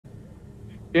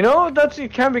You know,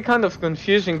 it can be kind of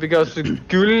confusing because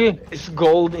gull is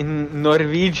gold in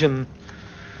Norwegian.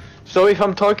 So if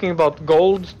I'm talking about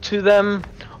gold to them,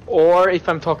 or if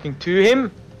I'm talking to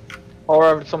him,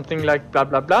 or something like blah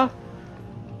blah blah,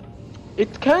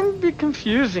 it can be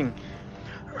confusing.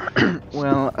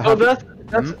 Well, so that's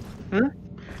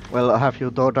well, have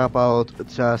you thought about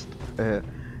just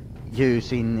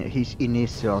using his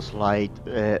initials, like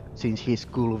since he's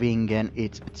Gullvingen,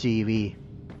 it's TV.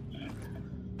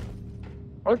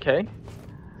 Okay.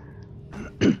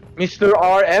 Mr.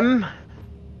 RM.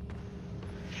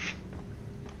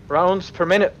 Rounds per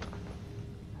minute.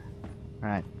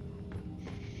 Right.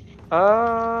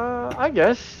 I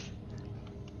guess.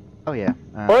 Oh yeah.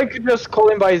 Or I could just call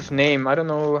him by his name. I don't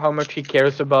know how much he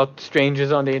cares about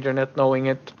strangers on the internet knowing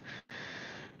it.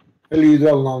 Jeg lyder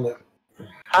alle navnet.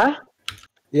 Hæ?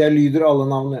 Jeg lyder alle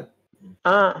navnet.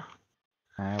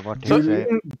 What do you say?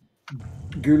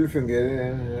 Gull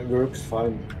fungerer, works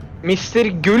fine. Mr.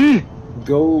 Gull?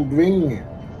 Gullving.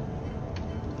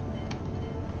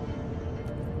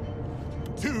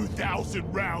 2,000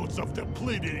 rounds of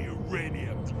depleted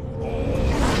uranium.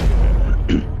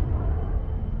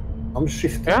 Han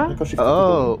skifter. Ja? Han kan skifte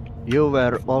Oh, you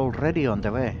were already on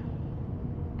the way.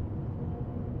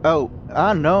 Oh,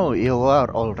 no, you are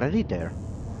already there.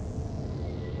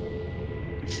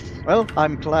 Well,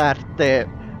 I'm glad the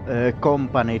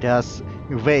company does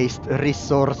waste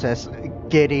resources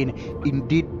getting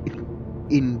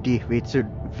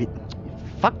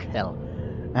fuck hell.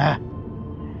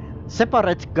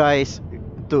 Separate guys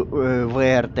to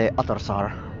where the others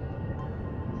are.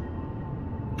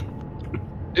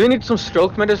 Do you need some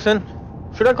stroke medicine?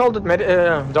 Should I call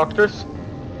it doctors?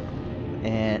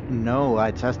 No,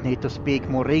 I just need to speak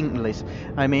more English.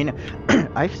 I mean,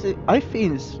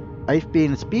 I've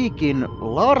been speaking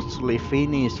largely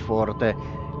Finnish for the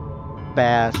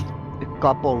past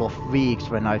couple of weeks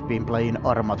when I've been playing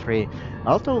Arma 3.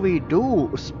 Although we do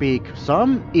speak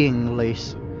some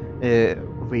English,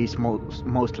 we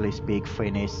mostly speak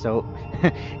Finnish, so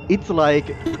it's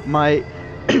like my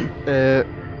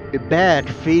bad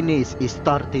Finnish is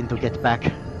starting to get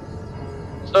back.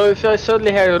 So if I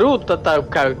suddenly hear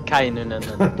rautamiekka,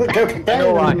 you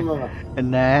know why?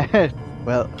 Nah,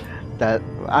 well,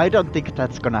 I don't think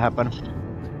that's gonna happen.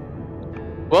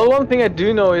 Well, one thing I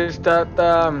do know is that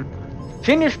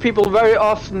Finnish people very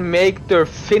often make their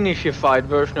Finishified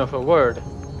version of a word.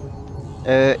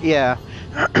 Yeah.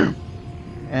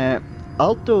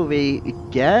 Although we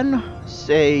can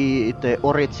say the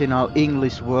original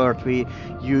English word, we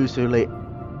usually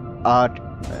add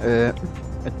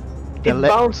it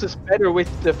bounces better with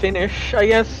the Finnish, I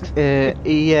guess.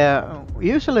 Yeah,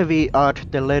 usually we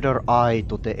add the letter I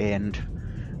to the end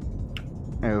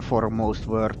for most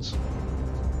words.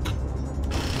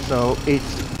 So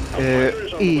it's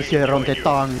easier on the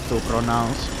tongue to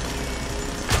pronounce.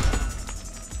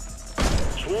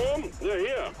 Swarm, they're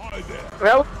here.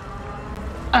 Well,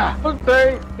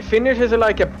 Finnish is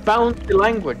like a bouncy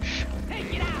language.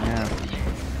 Yeah.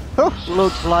 Oh,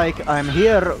 looks like I'm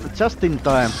here just in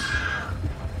time.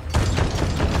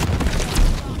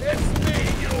 It's me,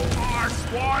 you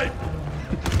arswipe!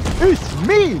 It's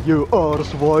me, you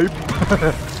arswipe!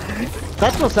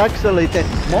 That was actually the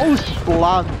most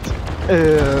blunt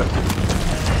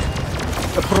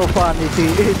profanity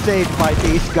said by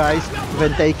these guys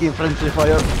when taking friendly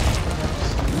fire.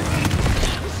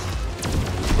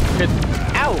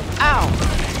 Ow! Ow!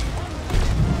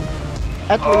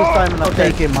 At least I'm not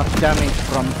taking much damage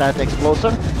from that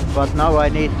explosion, but now I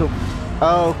need to...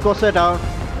 Oh, Koseknotten!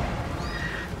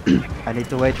 I need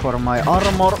to wait for my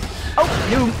armor. Oh,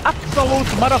 you absolute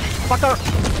motherfucker!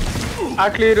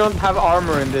 Actually, you don't have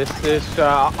armor in this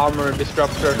armor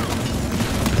disruptor.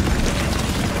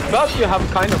 But you have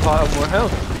kind of more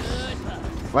health.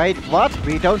 Wait, what?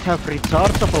 We don't have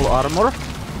rechargeable armor?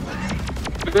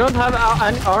 We don't have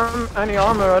any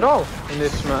armor at all in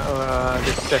this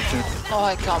section. Oh,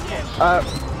 I can't.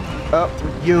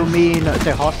 You mean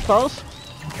the hostiles?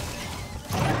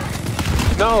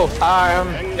 No,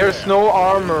 there's no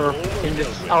armor in this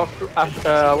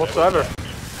whatsoever.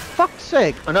 Fuck's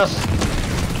sake! On us.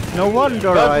 No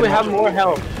wonder But we have more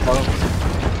health.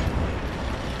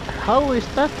 How is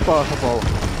that possible?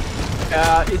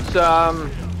 It's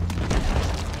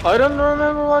I don't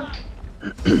remember what.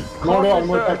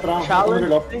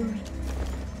 Challenge thing.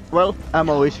 Well,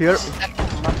 ammo is here.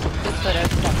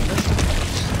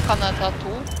 Kan jeg ta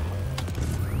to?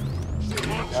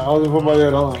 Ja, du får bare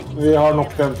gjøre det. Vi har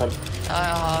nok til en til. Ja,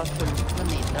 jeg har fullt med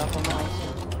nitra på meg også.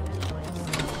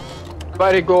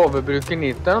 Bare ikke overbruke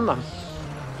niteren da.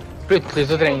 Plutselig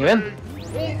så trenger vi den.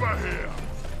 Over here!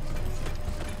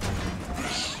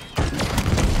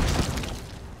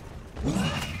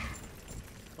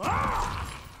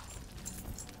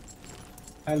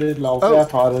 Jeg er litt lav, så jeg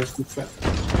tar en skuffe.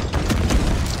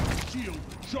 Shield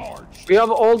charged. We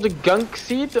have all the gunk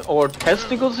seed, or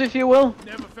testicles if you will.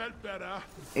 Never felt better.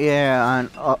 Yeah, and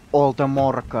all the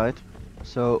morkite,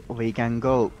 so we can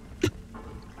go.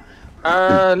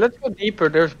 Let's go deeper,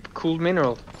 there's cool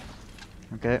minerals.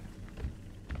 Okay,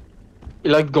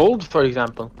 Like gold, for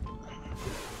example.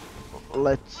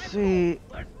 let's see.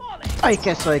 I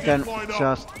guess I can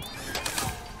just...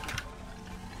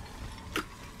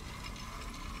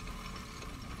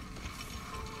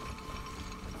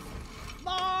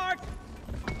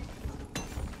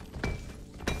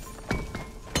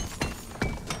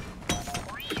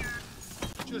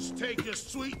 Just take your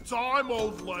sweet time,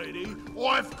 old lady.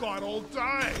 I've got all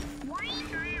day.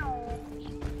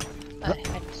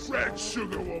 Red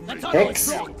sugar will make you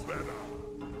Hex. feel better.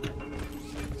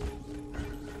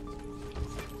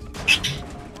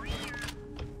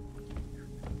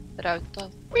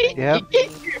 Rauta. Yeah,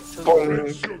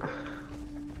 Red sugar.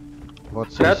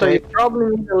 what's he That's why say? you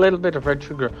probably need a little bit of red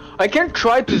sugar. I can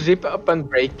try to zip up and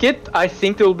break it. I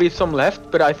think there will be some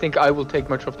left, but I think I will take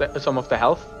much of some of the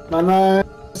health. Men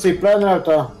zipline,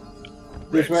 Rauta.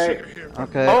 This way. Sugar here.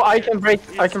 Okay. Oh, I can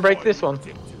break this one.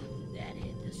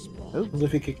 Du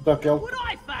fikk ikke tak i alt.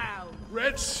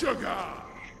 Red sugar.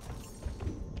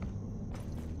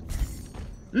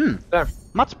 There.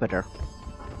 Much better.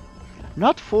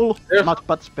 Not full, Yes.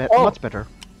 Oh. much better.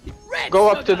 Go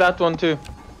up to that one too.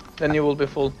 Then you will be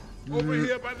full. Over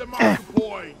here by the marker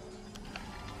point.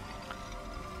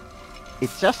 It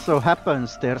just so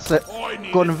happens there's a I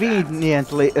need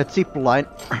conveniently a zip line.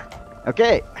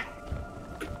 Okay.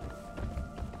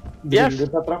 Yes.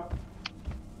 Bilder, Petra.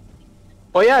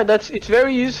 Oh yeah, it's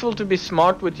very useful to be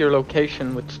smart with your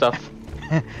location with stuff.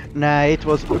 Nah, it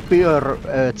was pure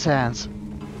chance.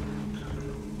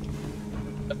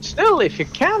 But still, if you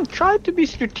can, try to be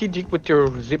strategic with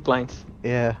your zip lines.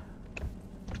 Yeah.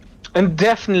 And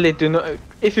definitely do not,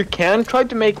 if you can, try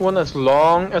to make one as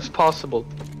long as possible.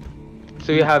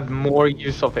 So you have more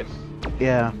use of it.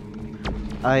 Yeah.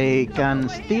 I can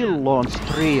still launch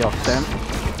 3 of them.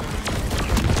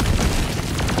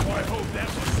 I hope that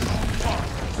was not fun.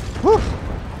 Whew.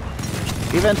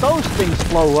 Even those things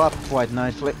blow up quite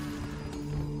nicely.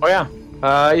 Oh yeah,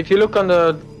 if you look on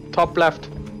the top left.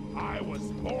 I was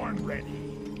born ready.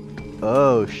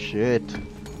 Oh shit.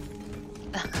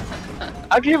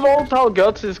 Actually, volatile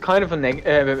guts is kind of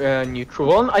a neutral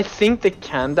one. I think they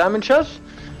can damage us,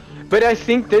 but I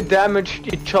think they damage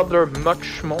each other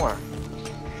much more.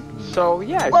 So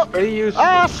yeah, it's Well, very useful.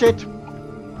 Ah shit.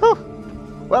 Whew.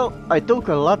 Well, I took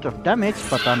a lot of damage,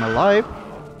 but I'm alive.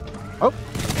 Oh.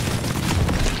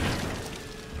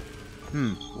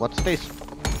 What's this?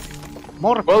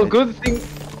 More. Well, good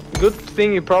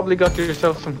thing you probably got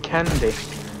yourself some candy,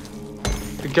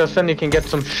 because then you can get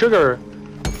some sugar.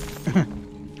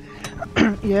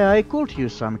 Yeah, I could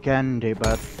use some candy,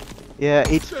 but yeah,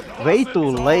 it's way too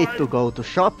late to go to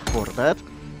shop for that,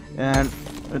 and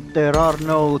there are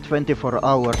no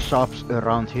 24-hour shops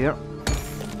around here.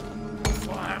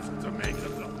 We'll have to make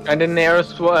it. And the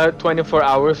nearest 24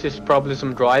 hours is probably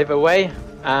some drive away,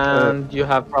 and you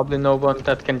have probably no one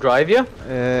that can drive you.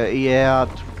 Yeah,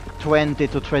 20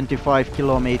 to 25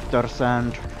 kilometers,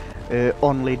 and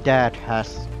only Dad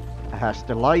has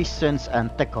the license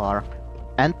and the car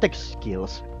and the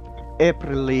skills.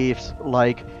 April lives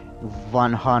like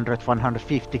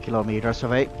 150 kilometers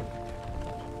away.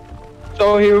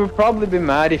 So he will probably be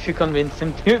mad if you convince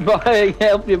him to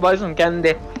help you buy some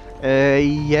candy.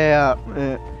 Yeah,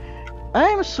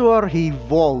 I'm sure he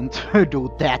won't do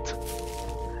that.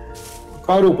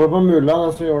 Kan rope på Mulla,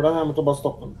 den som gjør det. Jeg måtte bare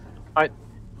stoppe den.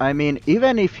 I mean,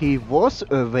 even if he was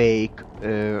awake,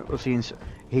 since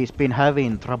he's been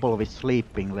having trouble with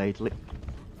sleeping lately.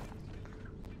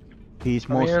 He's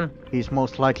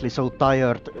most likely so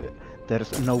tired,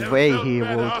 there's no way he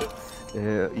would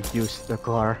use the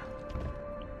car.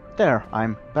 There,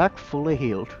 I'm back fully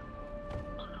healed.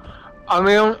 I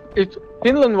mean,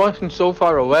 Finland wasn't so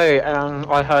far away, and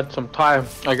I had some time.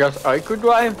 I guess I could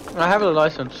drive. I have a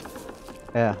license.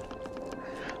 Yeah.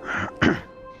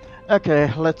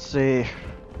 Okay, let's see.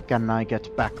 Can I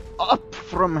get back up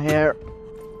from here?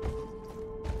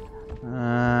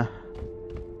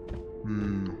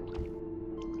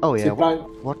 Oh yeah,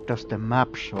 Zipline. what does the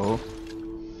map show?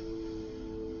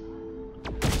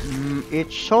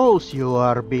 It shows you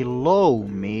are below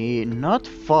me, not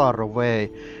far away.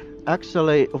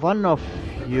 Actually, one of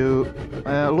you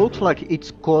looks like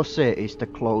it's Kose is the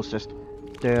closest.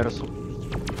 There's...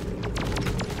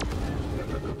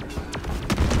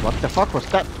 What the fuck was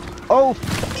that? Oh!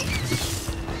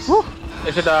 Whew.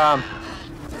 Is it Den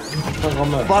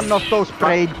kommer. One of those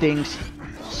brain things.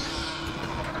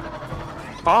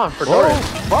 Ah, for Oh, sure.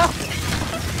 fuck!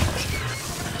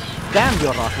 Damn,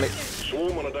 you're ugly.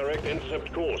 Swarm on a direct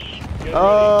intercept course. Get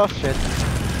Oh shit.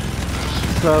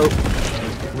 So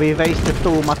we wasted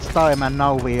too much time and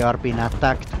now we are being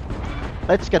attacked.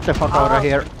 Let's get the fuck out of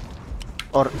here.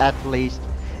 Or at least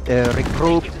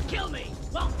regroup. Kill me.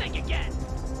 Well, think again.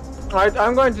 Alright,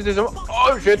 I'm going to do some.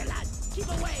 Oh shit! Keep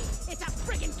away. It's a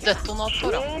friggin'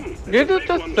 Detonator, da. This is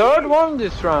the third one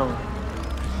this round.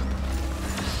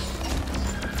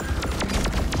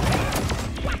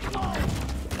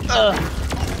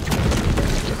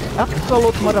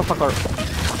 Absolute motherfucker.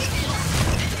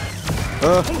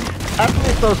 At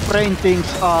least those brain things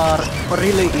are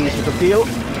really easy to kill.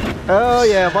 Oh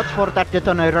yeah, watch for that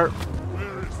detonator.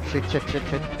 Shit, shit, shit,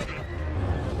 shit.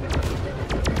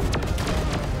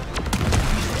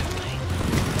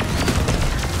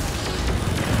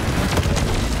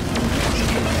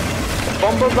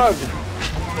 Bomber bug.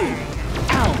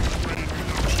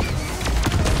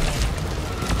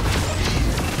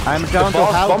 I'm down to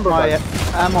boss half bomber my bug.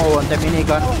 ammo on the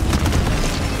minigun.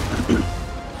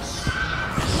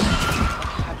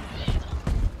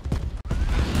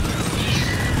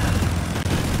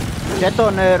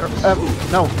 Detonator,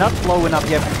 no, not blowing up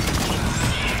yet.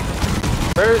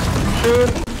 Very soon.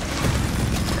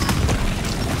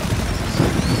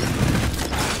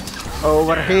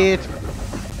 Overheat.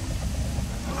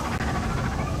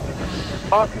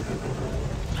 Oh.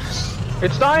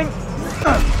 It's dying.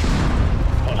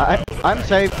 I'm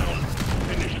safe.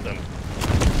 Finish them.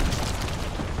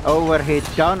 Overheat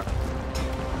done.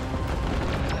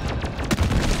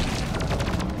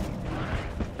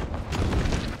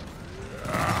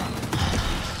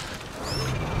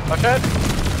 Okay.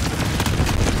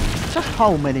 Just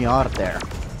how many are there?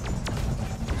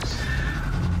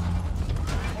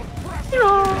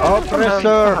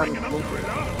 Oppressor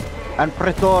and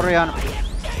Praetorian.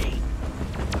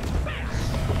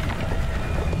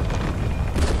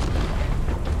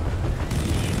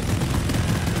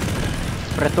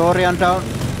 Praetorian down.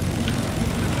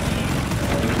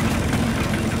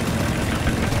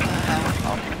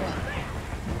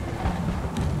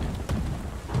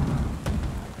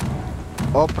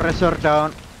 Oppressor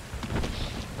down.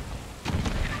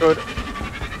 Good.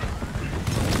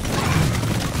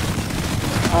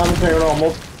 Ja, nu trenger du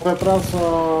ammo, Petra,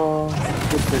 så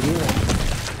bestiller den.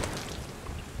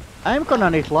 I'm gonna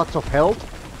need lots of help.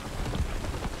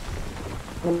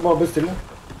 Du må bare bestille.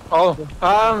 Oh,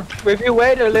 if you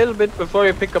wait a little bit before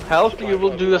you pick up health, you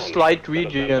will do a slight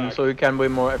regen, so you can be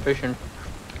more efficient.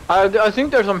 I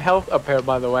think there's some health up here,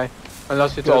 by the way,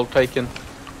 unless it's all taken.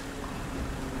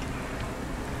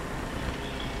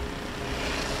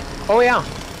 Oh yeah,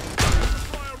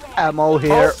 Ammo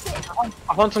here.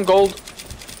 I want some gold.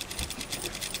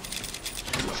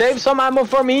 Save some ammo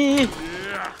for me.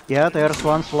 Yeah, there's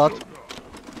one slot.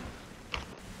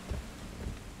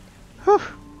 Whew.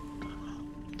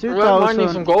 We're mining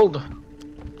some gold.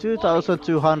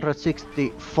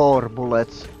 2264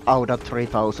 bullets out of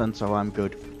 3000, so I'm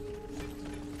good.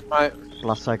 Right.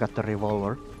 Plus I got the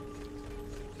revolver.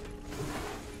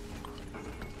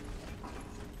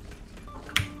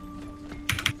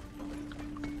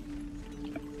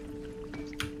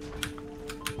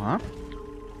 Huh?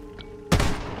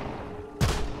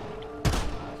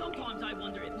 Sometimes I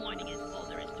wonder if mining is all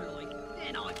there is to life.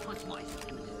 Then I punch myself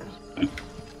in the nose.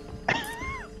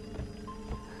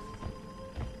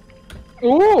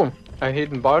 Ooh, a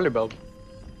hidden barley belt.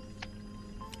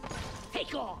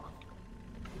 Take off.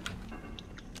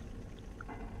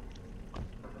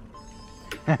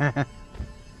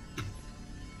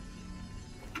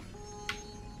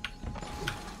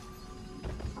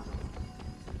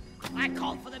 I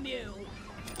called for the mule.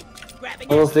 Grabbing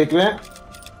Da stikker vi.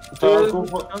 Ta sko.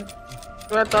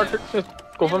 Jeg tar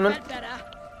skuffen min.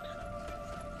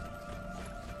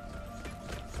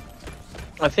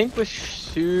 I think we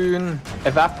soon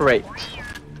evaporate.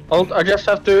 I just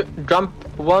have to dump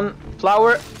one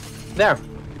flower there.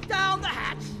 Down the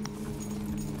hatch.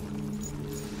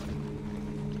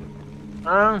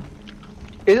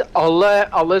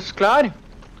 Alles klar?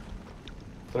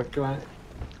 Takk vei.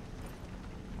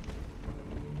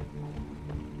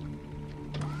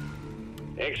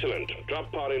 Excellent.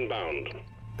 Drop pod inbound.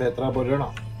 Petra borer,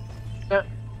 da. Ja.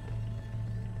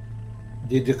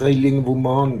 The drilling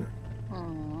woman.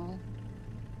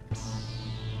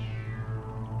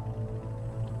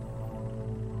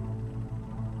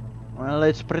 Well,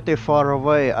 it's pretty far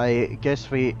away. I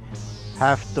guess we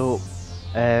have to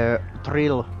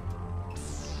drill.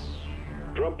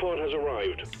 Drop pod has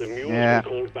arrived. The mule Yeah, has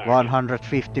been called back.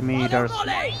 150 meters.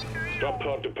 Drop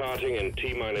pod departing in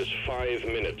T-minus 5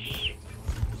 minutes.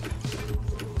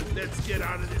 Let's get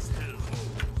out of this town.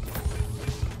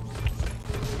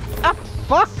 Ah,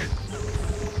 fuck!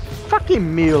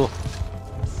 Fucking mule!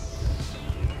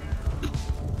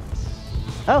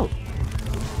 Oh!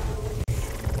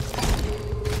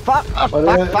 Fuck!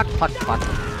 Fuck!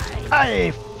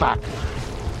 Ai, fuck!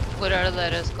 Hvor det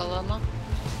dere skal hen da?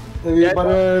 Vi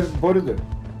bare bor, du.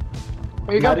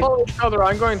 You can follow each other.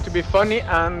 I'm going to be funny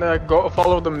and go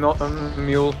follow the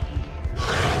mule.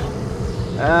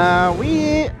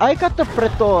 I got the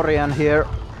Praetorian here.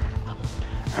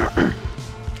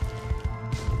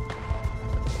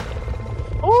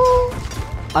 Oh,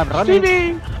 I'm running.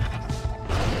 Stevie!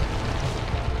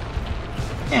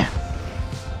 Yeah.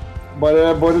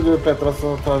 Bare bor du, Petra,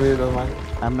 så tar vi den veien.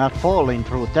 I'm not falling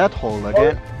through that hole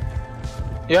again.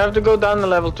 You have to go down the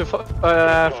level to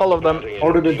follow them.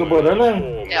 Har du begynt å bore, eller?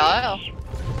 Ja.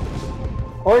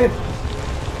 Oi!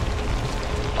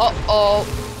 Uh-oh.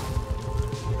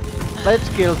 Let's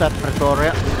kill that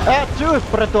Praetorian. Two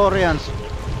Praetorians!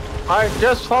 Alright,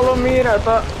 just follow me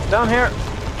down here.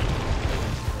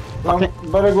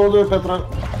 Bare gå du, Petra.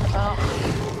 Ja.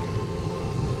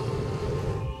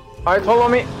 Alright, follow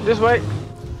me this way.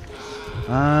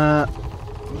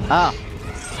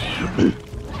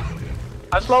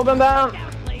 I slowed them down.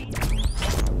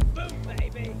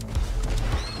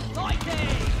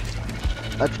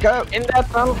 Let's go! In that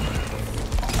tunnel.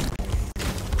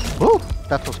 Ooh,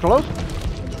 that was close.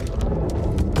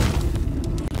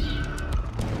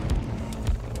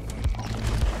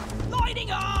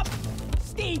 Lighting up!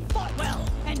 Steve fought well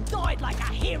and died like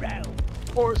a hero.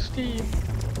 Poor Steve.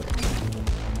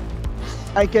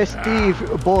 I guess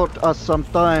Steve bought us some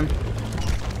time.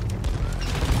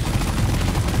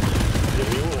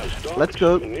 Let's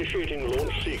go. Initiating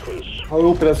launch sequence. Har du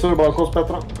oppressor bak oss,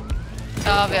 Petra?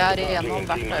 Ja, vi igjennom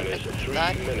hvert øyeblikk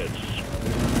der.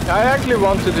 I actually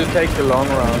wanted to take the long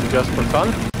round just for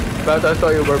fun, but I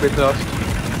thought you were a bit lost.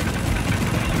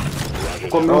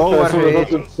 Kommer oppressor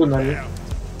ut av tunnelen.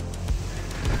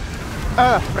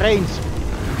 Brains!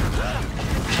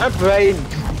 Brains!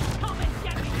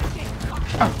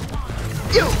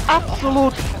 You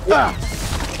absolute...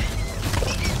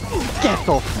 Get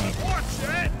off me!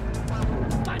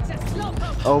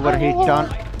 Overheat done.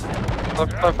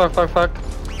 Fuck.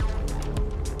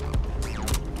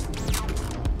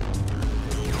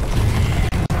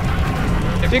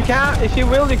 If you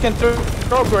will, you can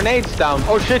throw grenades down.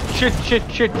 Oh shit.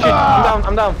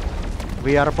 I'm down.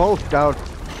 We are both down.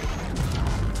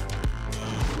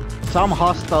 Some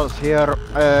hostiles here,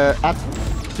 at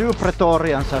 2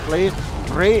 Praetorians at least.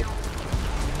 3.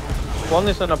 One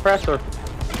is an oppressor.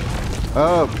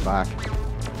 Oh, fuck.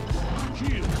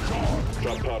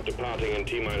 Drop pod departing in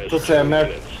T-minus Så se om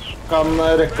jeg kan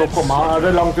rekke å komme.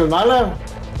 Det langt unna, eller?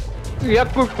 Vi er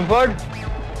bortenfor.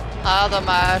 Ja, de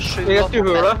 7 Rett i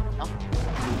hølet.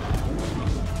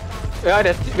 Vi er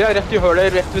rett i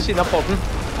hølet, rett ved siden av podden.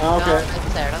 Ja, ok. Ja, jeg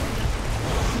ser det.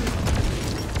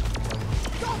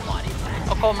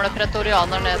 Nå kommer det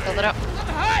pretorianer ned til dere.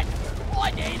 I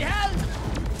need help!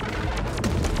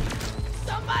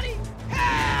 Somebody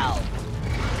help!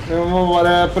 Vi må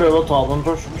bare prøve å ta den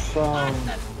først, så...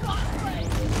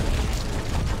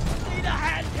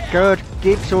 Good,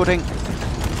 keep shooting.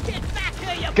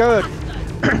 Good.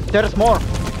 There's more.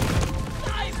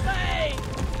 Save me!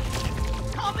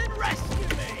 Come and rescue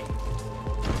me!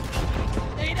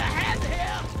 Need a hand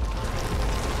here!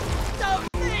 Don't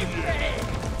leave me!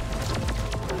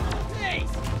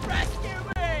 Please, rescue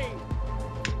me!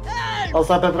 Help!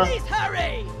 Altså, Petra. Please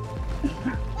hurry!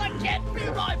 I can't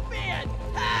feel my beard!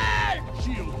 Help!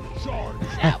 Shield charge.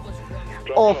 That was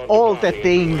Of all the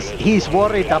things, he's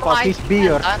worried about his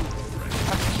beard.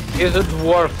 He's a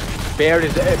dwarf. Beard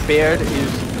is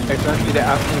essentially the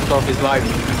essence of his life.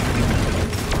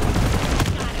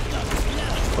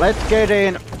 Let's get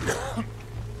in.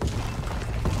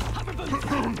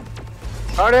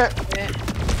 Har det?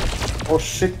 Å,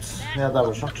 shit. Jeg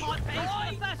dauer snart.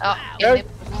 Ja, inn i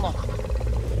poden nå.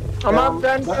 I'm out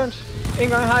there, entrance.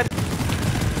 Inngang her.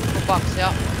 På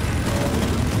baksida.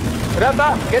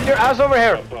 Redda, get your ass over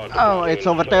here. Oh, it's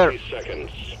over there.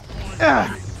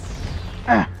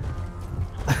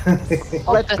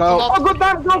 Let's go. Oh, good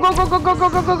man. Go.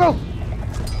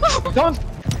 Don't.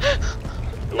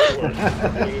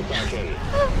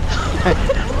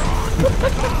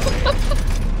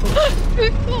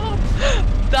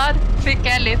 Der fikk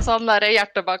jeg litt sånn der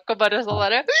hjertebank og bare sånn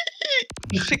der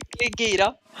skikkelig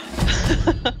gira.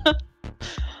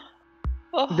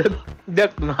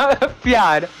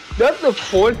 That's the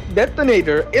fourth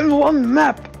detonator in one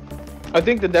map. I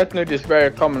think the detonator is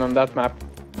very common on that map.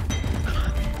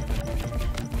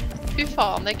 Fy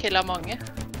faen, jeg killa mange.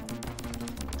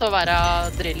 til å være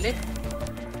driller.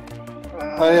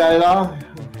 Hei, da.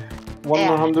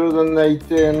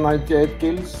 198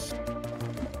 kills.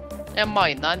 Jeg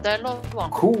mina en del også, da.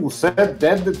 Kose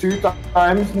dead 2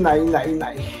 times. Nei.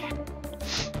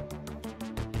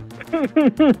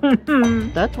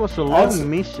 That was a long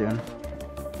mission.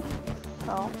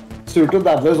 Surt å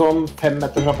dabbe sånn 5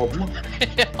 meter fra podden.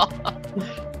 Ja.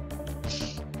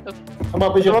 Jeg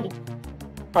bare på kjøpet.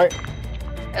 Hi.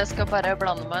 Jeg skal bare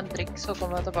blande meg en drink, så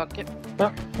kommer jeg tilbake.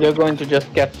 Yeah. You're going to just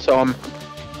get some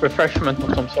refreshment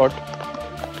of some sort.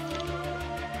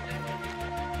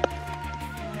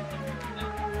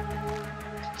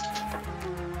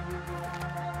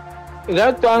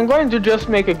 That I'm going to just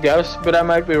make a guess, but I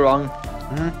might be wrong.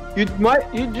 You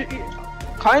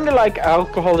kind of like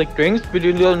alcoholic drinks, but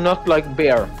you do not like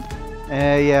beer.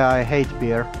 Yeah, I hate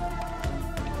beer.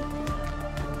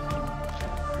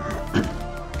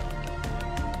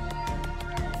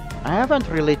 I haven't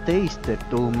really tasted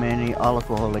too many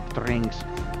alcoholic drinks.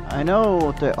 I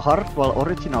know the Hartwall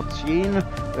Original Gin,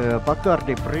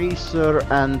 Bacardi Breezer,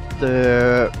 and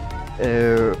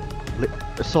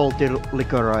salty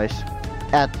licorice,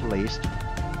 at least.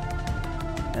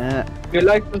 You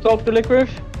like the salty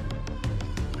licorice?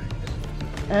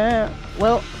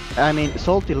 Well, I mean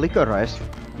salty licorice,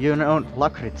 you know,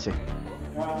 lakritsi.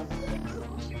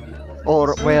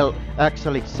 Or, well,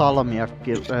 actually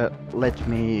salmiakki, let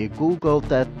me Google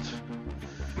that.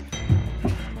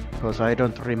 Because I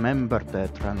don't remember the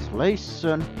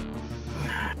translation.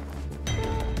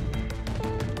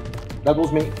 That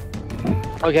was me.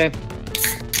 Okay.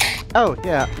 Oh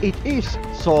yeah, it is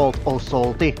salt or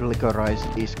salty licorice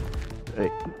is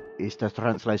the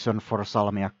translation for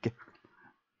salmiakki.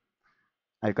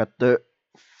 I got the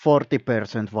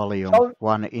 40% volume,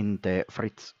 one in the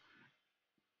fridge.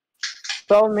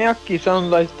 Salmiakki sounds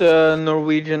like the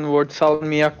Norwegian word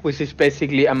salmiak, which is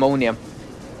basically ammonia.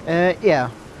 Yeah.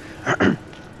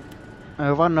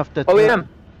 One of the... Oh yeah.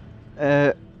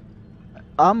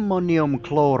 Ammonium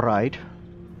chloride.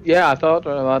 Yeah, I thought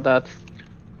about that.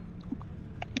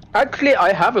 Actually,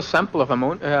 I have a sample of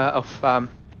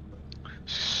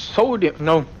sodium.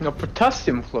 No,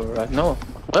 potassium chloride. No,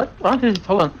 what is it?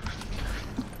 Hold on.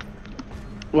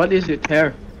 What is it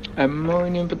here?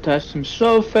 Ammonium, potassium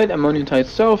sulfate, ammonium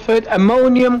sulfate,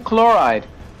 ammonium chloride.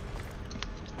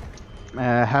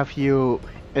 Have you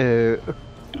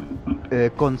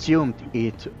consumed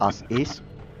it as is?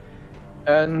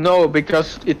 No,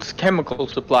 because it's chemical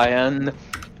supply and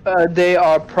they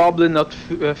are probably not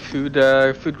food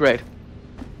grade.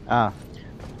 Ah.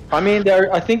 I mean,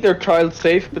 I think they're child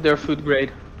safe, but they're food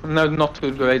grade. No, not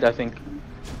food grade, I think.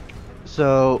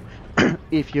 So,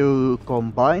 if you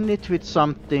combine it with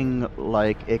something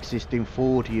like existing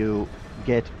food, you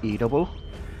get eatable?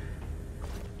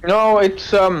 No,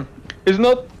 it's not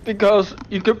because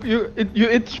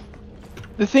it's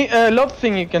the thing. A lot of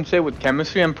thing you can say with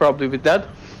chemistry and probably with that,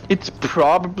 it's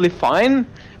probably fine,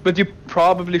 but you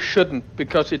probably shouldn't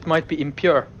because it might be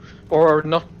impure or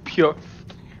not pure,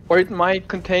 or it might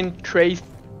contain trace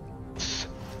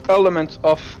elements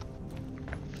of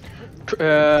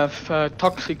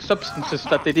toxic substances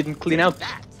that they didn't clean out.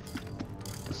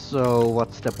 So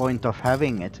what's the point of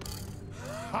having it?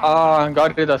 I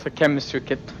got it as a chemistry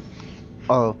kit.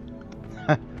 Oh.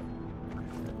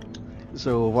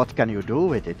 So what can you do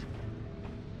with it?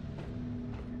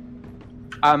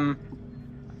 I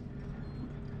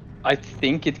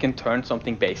think it can turn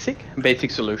something basic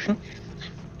solution.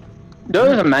 There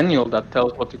is a manual that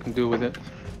tells what you can do with it.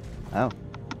 Oh.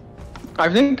 I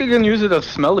think you can use it as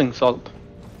smelling salt.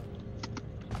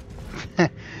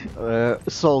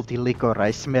 Salty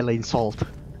licorice smelling salt.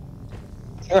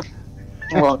 Yeah.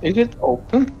 Well, is it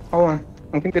open? Hold on,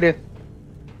 I think it is.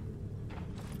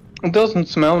 It doesn't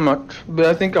smell much, but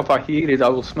I think if I heat it, I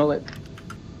will smell it.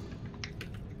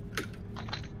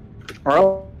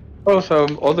 Or also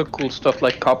other cool stuff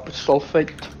like copper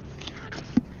sulfate,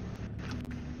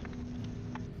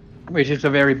 which is a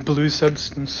very blue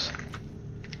substance.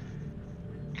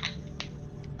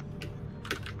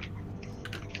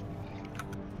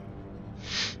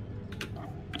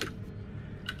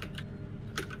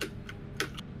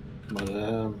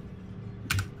 Bare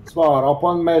svara på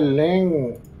en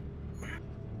melding.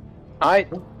 Hi,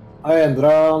 Jeg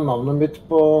endret navnet mitt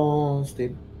på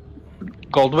Steam.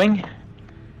 Goldwing.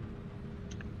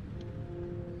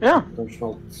 Yeah,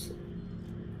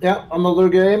 Yeah, another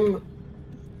game.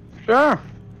 sure.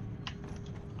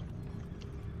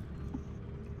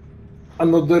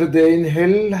 Another day in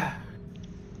hell.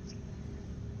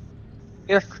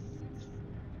 Yes.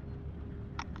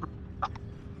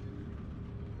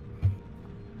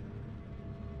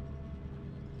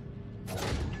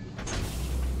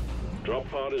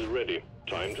 pod is ready.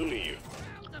 Time to leave.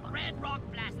 The Red Rock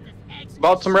Blasters eggs.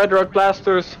 Bought some Red Rock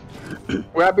blasters.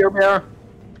 Grab your bear.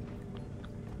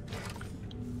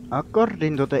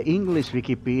 According to the English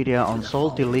Wikipedia on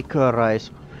salty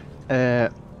licorice,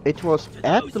 it was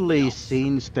at least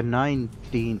since the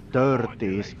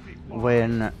 1930s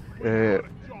when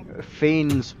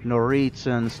Finns,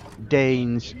 Norwegians,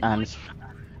 Danes and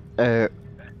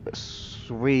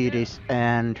Swedish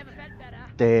and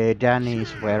the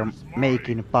Danish were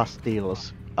making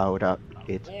pastilles out of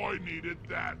it. I needed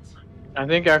that. I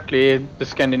think actually the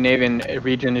Scandinavian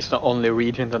region is the only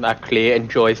region that actually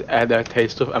enjoys the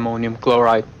taste of ammonium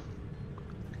chloride.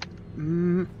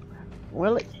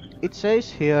 Well, it says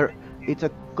here it's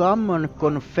a common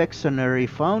confectionery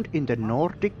found in the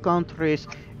Nordic countries,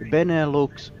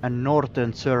 Benelux and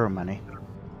northern Germany.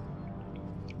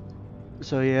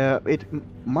 So yeah, it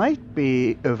might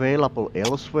be available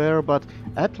elsewhere, but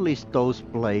at least those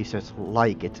places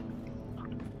like it.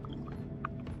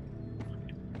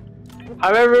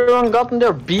 Have everyone gotten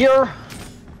their beer?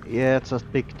 Yeah, it's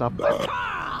just picked up.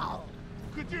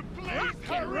 Could you please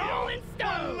hurry up?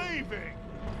 I'm leaving.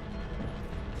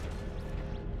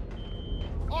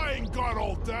 I ain't got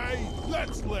all day.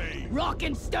 Let's leave. Rock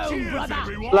and stone, Cheers, brother.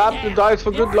 everyone. Slap the dice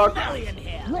for good luck. Rebellion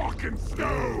here. Rock and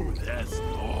stone. That's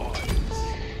nice.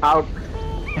 Out.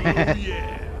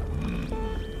 Yeah.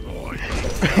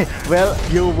 Well,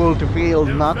 you would feel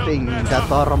nothing in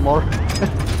that armor.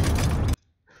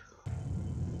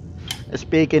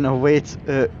 Speaking of which,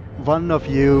 one of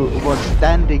you was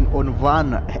standing on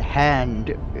one hand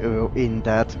in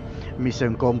that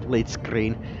mission complete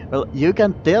screen. Well, you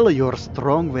can tell you're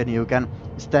strong when you can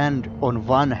stand on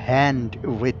one hand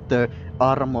with the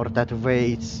armor that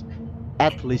weighs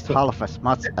at least half as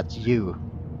much as you.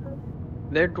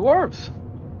 They're dwarves.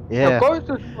 Yeah. Of course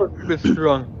the dwarves is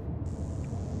strong.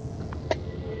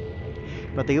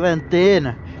 But even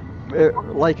then,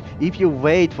 like if you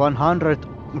weigh 100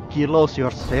 kilos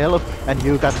yourself and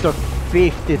you got the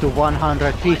 50 to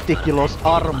 150 kilos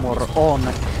armor on,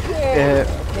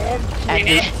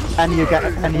 and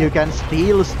you can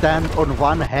still stand on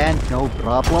one hand no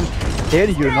problem,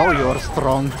 then you know you're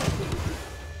strong.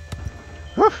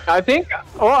 I think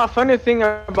a funny thing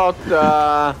about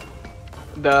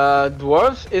the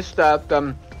dwarves is that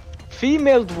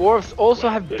female dwarves also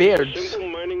have beards. Simple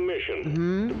mining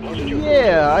mission. Deposit your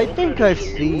Yeah, I think I've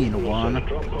seen one. Send a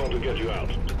drop pod to get you out.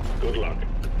 Good luck.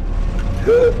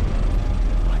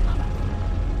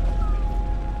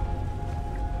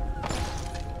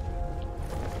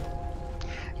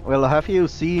 Well, have you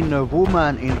seen a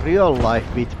woman in real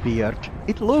life with beard?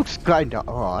 It looks kinda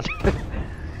odd.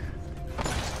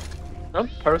 Not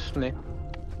personally.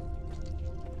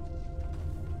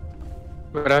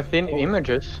 But I've seen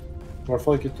images. I hvert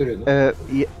fall ikke trynet.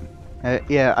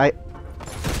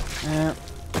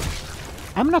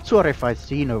 I'm not sure if I've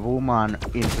seen a woman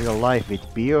in real life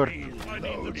with beard.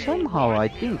 Somehow I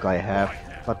think I have,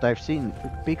 but I've seen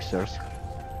pictures.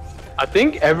 I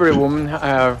think every woman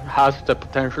has the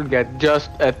potential to get just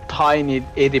a tiny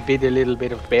itty bitty little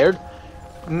bit of beard.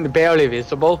 Barely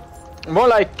visible. More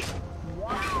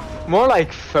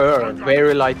like fur,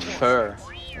 very light fur.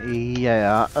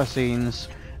 Yeah, since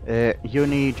you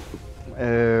need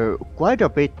quite a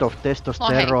bit of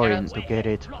testosterone to get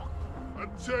it.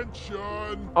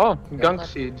 Attention. Oh, gunk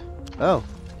seed. Oh,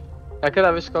 Det er ikke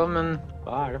det vi skal, men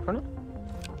hva er det for noe?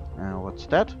 what's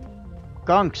that?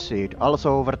 Gunk seed, also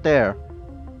over there,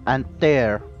 and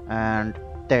there, and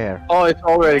there. Oh, it's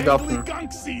already gotten.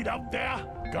 Gunk seed out there.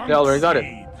 They already got it.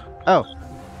 Oh,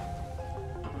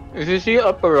 If you see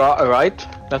upper right,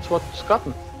 that's what's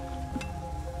gotten.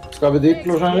 Skal vi dit,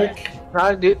 Lars Henrik?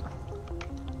 Nei, de...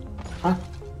 Hæ?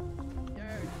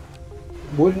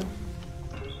 Hvor?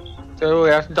 Det er jo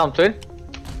jeg danser.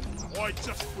 I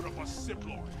just put up a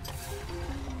zipline.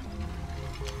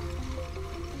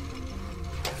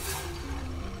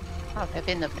 Ja, skal jeg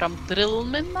finne fram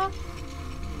drillen min, da?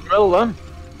 Drille.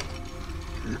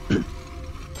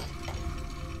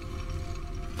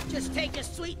 Just take your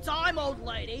sweet time, old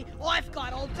lady. I've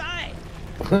got all day.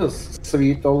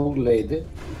 Sweet old lady.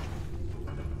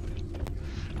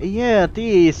 yeah,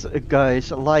 these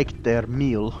guys like their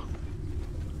meal.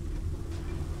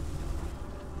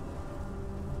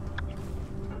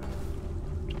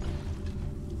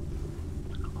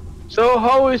 So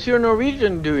how is your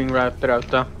Norwegian doing,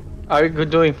 Rauta? Are you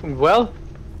doing well?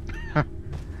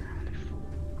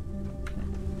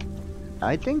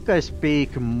 I think I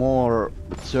speak more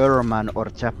German or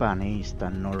Japanese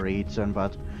than Norwegian,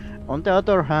 but on the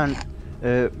other hand,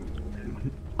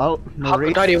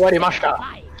 Hakutari warimashita.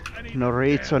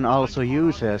 Norwegian also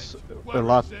uses a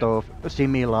lot of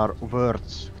similar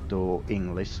words to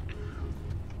English.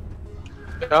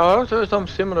 Also some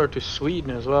similar to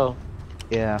Sweden as well.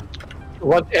 Yeah.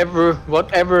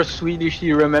 Whatever Swedish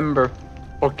you remember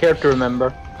or care to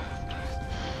remember.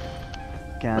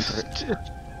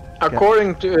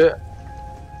 According to,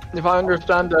 if I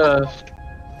understand the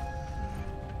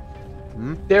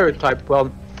stereotype,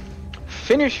 well,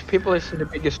 Finnish people isn't the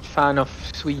biggest fan of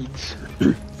Swedes.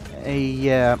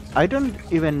 Yeah, I don't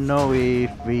even know if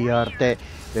we are the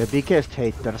biggest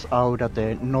haters out of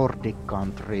the Nordic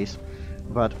countries,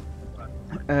 but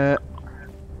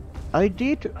I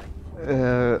did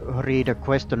read a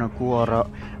question on Quora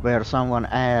where someone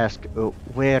asked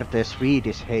where the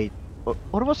Swedish hate,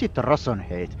 or was it the Russian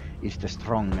hate, is the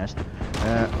strongest,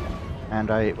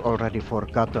 and I already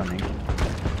forgotten it.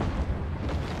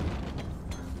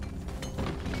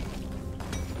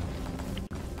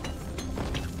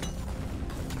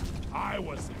 I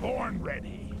was born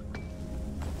ready.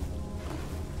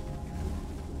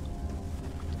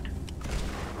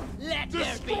 Let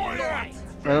there be Destroy light.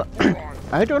 it! Well,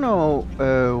 I don't know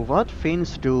what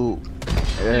Finns do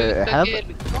have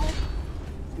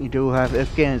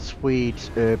against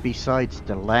Swedes besides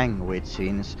the language,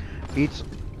 since it's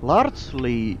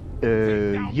largely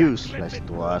useless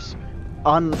to us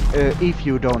if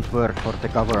you don't work for the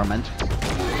government.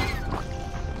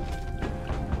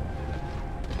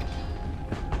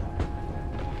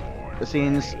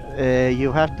 Since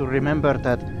you have to remember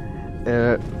that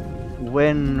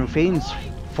when Finns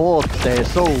fought the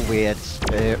Soviets,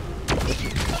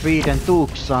 Sweden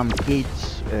took some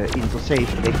kids into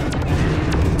safety.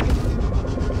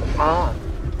 Ah.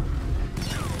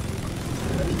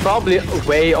 Probably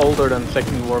way older than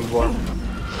Second World War.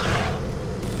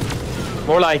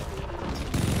 More like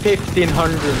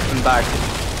 1500s and back.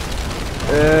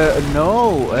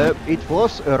 No, it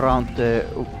was around the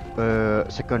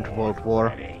Second World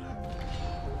War.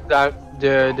 That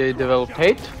they developed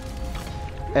hate?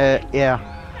 Yeah.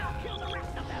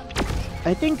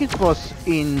 I think it was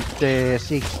in the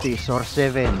 60s or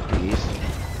 70s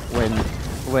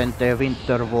when the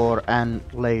Winter War and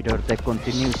later the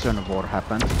Continuation War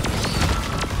happened.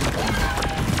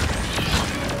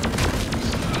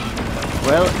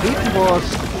 Well, it was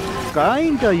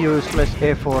kinda useless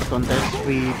effort on the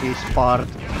Swedish part.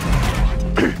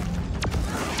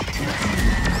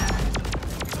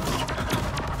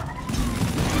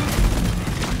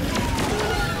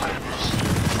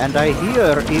 And I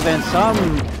hear even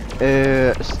some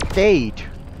stayed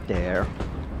there,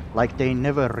 like they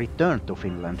never returned to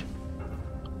Finland.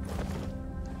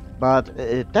 But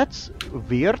that's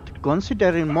weird,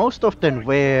 considering most of them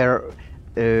were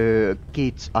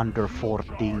kids under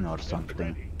 14 or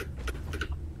something.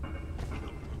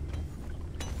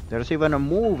 There's even a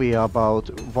movie about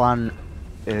one,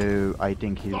 I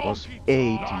think he was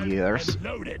 8 years.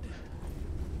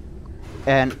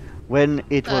 And when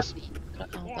it was...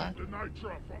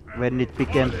 when it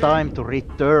became time to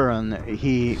return,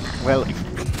 he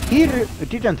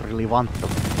didn't really want to.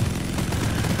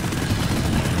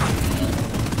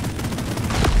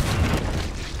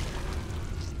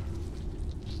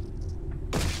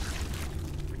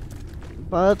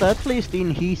 But at least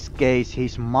in his case,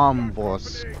 his mom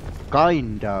was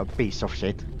kinda a piece of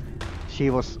shit. She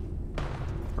was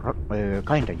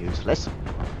kinda useless.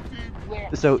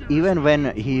 So even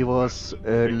when he was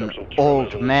an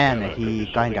old man, he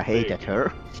kinda hated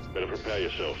her. Better prepare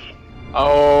yourself.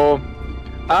 Oh,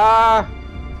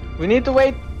 we need to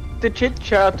wait the chit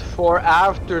chat for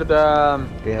after the.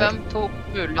 Yeah. Hvem tok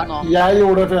mulen nå? Jeg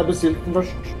gjorde det, for jeg bestilte den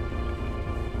først.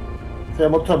 For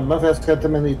jeg må tømme, for jeg skal til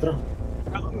Menitra.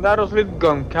 Det er også litt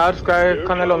gunk her.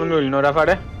 Kan jeg låne mulen når det er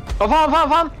ferdig? Å,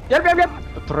 faen! Hjelp!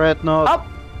 Dreadnought! Help!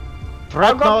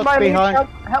 Dreadnought behind!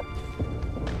 Help!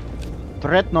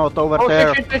 Dreadnought over Oh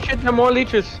there! shit, there are more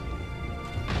leeches.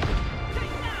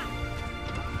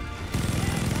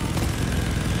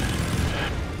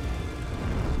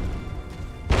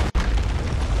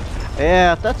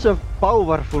 Yeah, that's a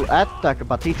powerful attack,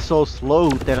 but it's so slow,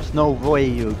 there's no way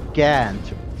you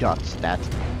can't dodge that.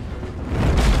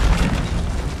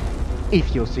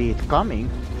 If you see it coming.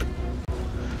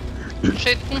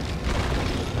 Skyt den.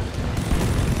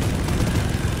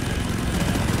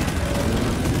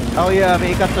 Oh yeah,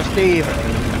 we got the Steve.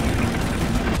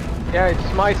 Yeah,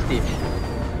 it's my Steve.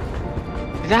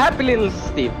 He's a happy little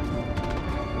Steve.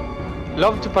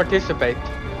 Love to participate.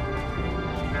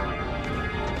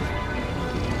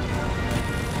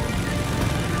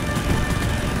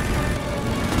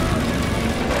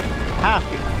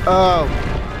 Happy. Oh,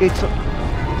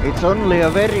 it's only a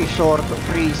very short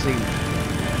freezing.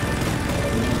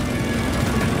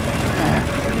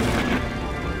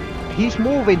 He's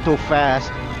moving too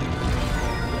fast.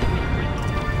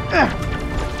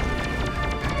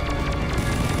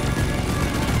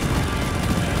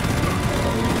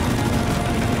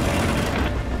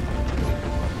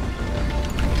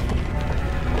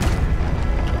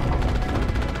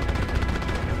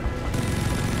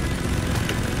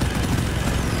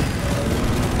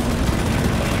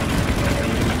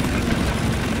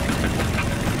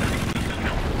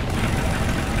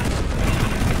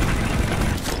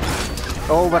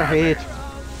 Overheat.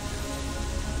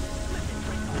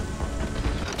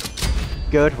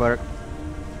 Good work.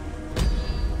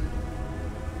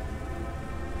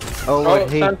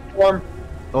 Overheat. Sandstorm.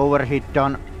 Overheat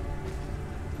done.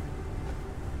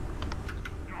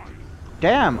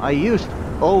 Damn, I used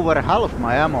over half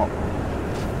my ammo.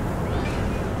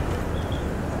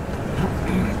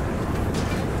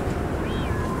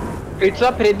 It's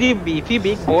a pretty beefy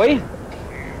big boy.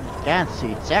 Can't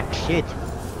see jack shit.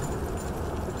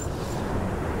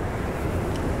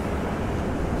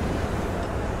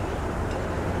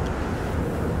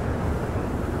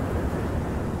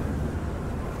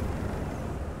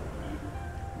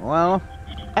 Well,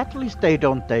 at least they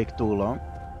don't take too long.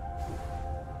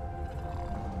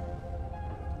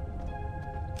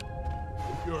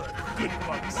 You're a good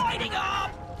one. Lighting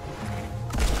up!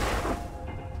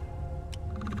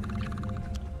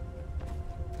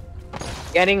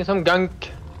 Getting some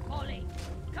gunk. Ollie,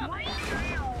 come on.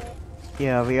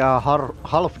 Yeah, we are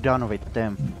half done with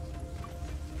them.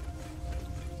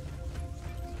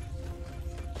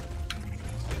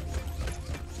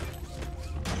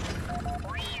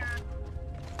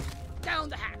 Down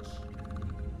the hatch.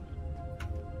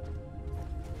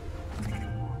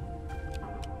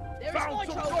 There is Found more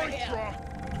some over here. Petra.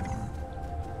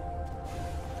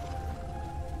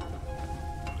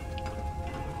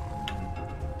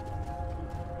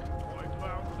 I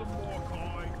found some more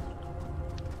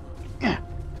kind.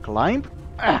 Climb?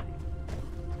 Ah.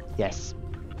 Yes.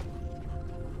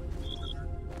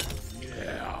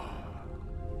 Yeah.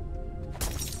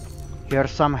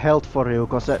 Here's some health for you,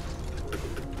 cause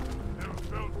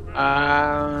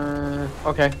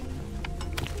Okay.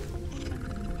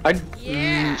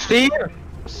 Yeah. See?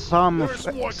 some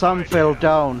fell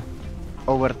down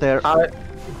over there.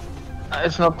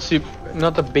 It's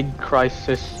not a big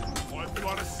crisis. I've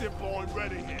got a zip line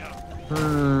ready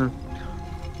here.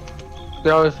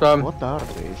 There was What are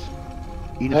these?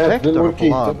 Infector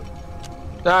blood.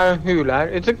 Hular.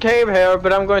 It's a cave here,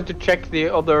 but I'm going to check the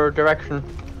other direction.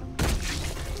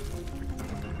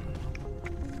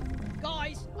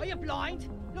 Guys, are you blind?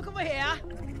 Look over here.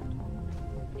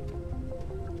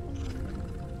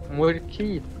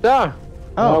 Murkita. Jeg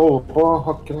Oh, holder på å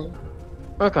hakke den.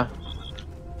 Okay.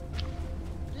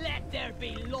 Let there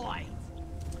be light.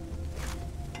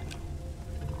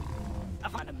 I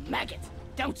found a maggot.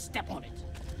 Don't step on it.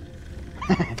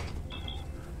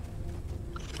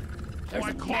 There's I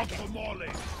a caught maggot. for Molly.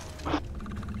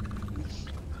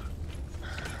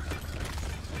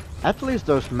 at least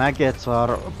those maggots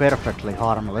are perfectly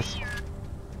harmless.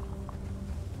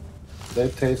 They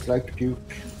taste like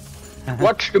puke.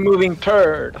 Watch the moving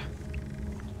turd.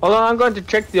 Hold on, I'm going to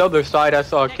check the other side. I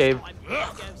saw a Next cave. time,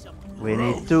 we'll go some We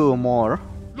need 2 more.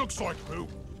 Looks like poop.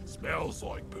 Smells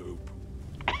like poop.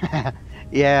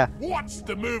 Yeah, What's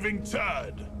the moving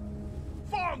turd?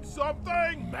 Found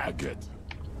something? Maggot.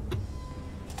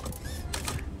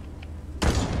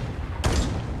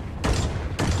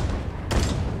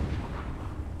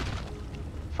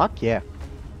 fuck yeah.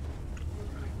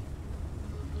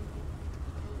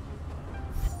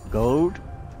 Gold.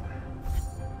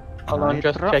 Hold on,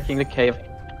 just Nitro. checking the cave.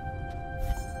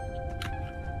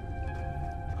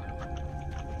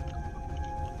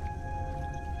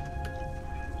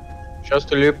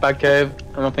 Just a loop back cave.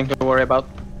 Nothing to worry about.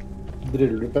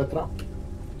 Driller du, Petra?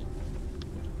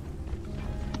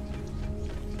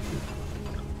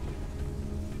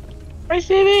 I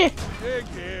see me. Dig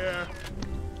here.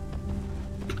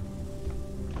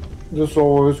 Du så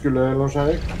hvor vi skulle, Lars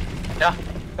Erik? Ja,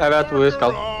 jeg vet hvor vi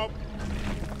skal. Rob.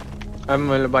 Jeg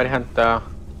må bare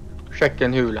sjekke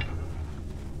en hule.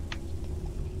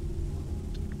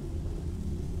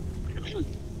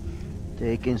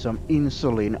 Taking some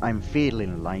insulin, I'm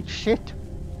feeling like shit.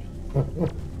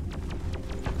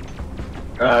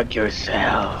 Drug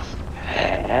yourself.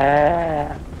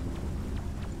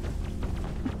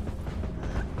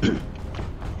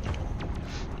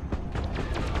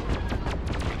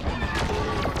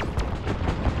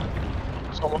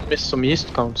 Someone missed some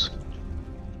yeast cones.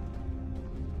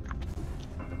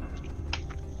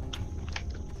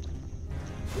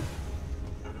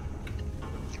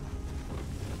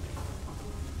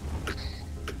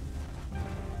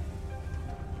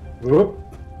 Whoop.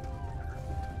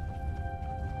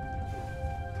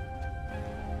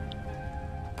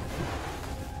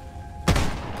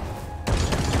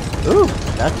 Ooh,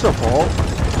 that's a ball.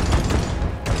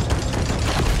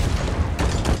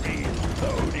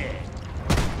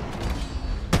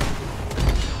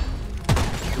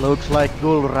 Looks like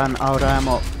Gull ran out of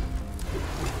ammo.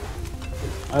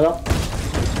 Neida.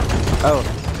 Oh,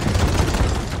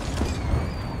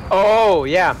 Oh,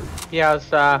 yeah. He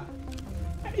has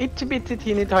itty bitty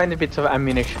teeny tiny bits of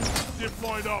ammunition. Zip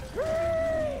line up.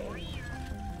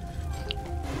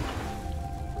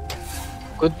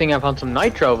 Good thing I found some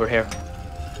nitro over here.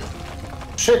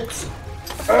 Shit!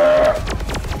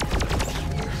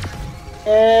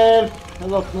 Hjelp! Jeg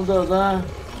datt noe døde.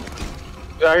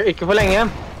 Du er ikke for lenge.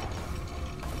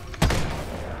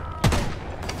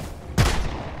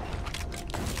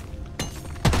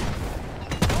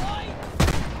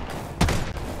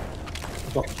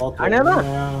 Datt av Er det tråden det?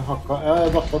 jeg hakka. Ja,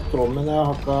 jeg datt av tråden min jeg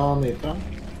hakka nitra.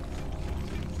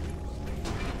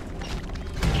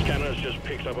 Scanners just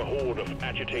picked up a horde of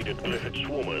agitated glyphid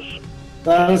swarmers.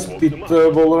 Det er en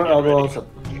spitballer. Ja, du har sett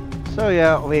den. so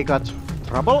yeah, we got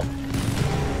trouble.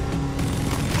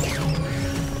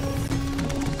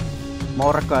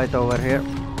 More kite over here.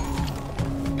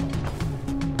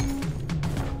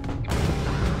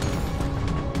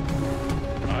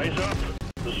 Eyes up.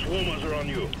 The swarmers are on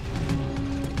you.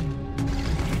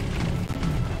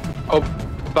 A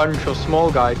bunch of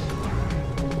small guys.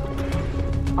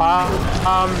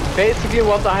 Basically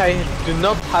what I do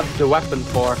not have the weapon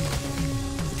for.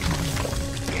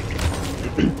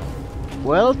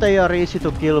 Well, they are easy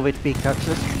to kill with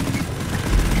pickaxes.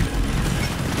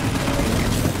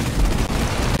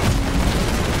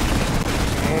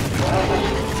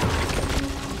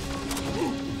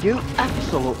 You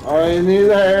absolute. I need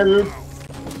help.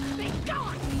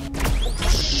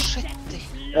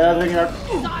 Jeg trenger hjelp.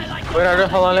 Hvor er du?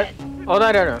 Hold an litt. Å,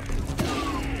 der er du.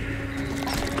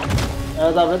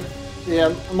 David,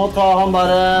 igjen. Jeg må ta han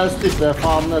der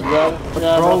styttefaen nedi der.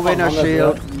 Throw in a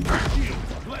shield.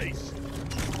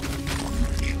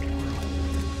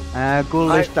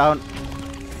 Gull is down.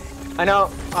 I know.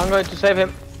 I'm going to save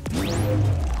him.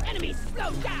 Enemy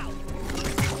slowed down.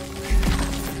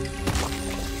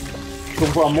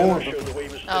 Tom på ammo. Show the way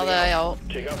was Ja, det er jeg òg.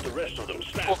 Take out the rest of them.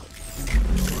 Snap.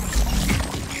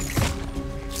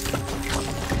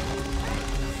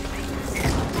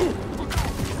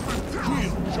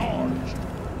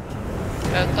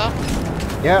 Rauta,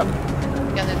 Yeah.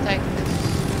 can you take this?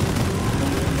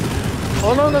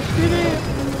 Oh no, that's Stevie.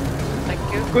 Thank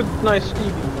you. Good, nice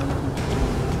Stevie.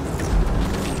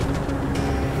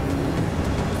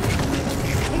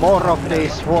 More of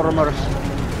these swarmers.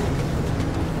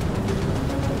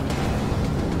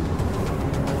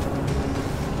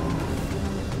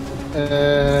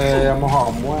 Jeg må ha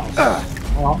ammo, ja.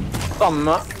 Ja.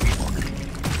 Samme.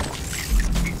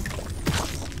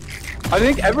 I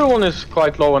think everyone is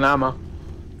quite low on ammo.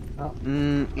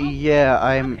 Yeah,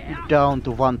 I'm down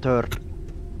to 1/3.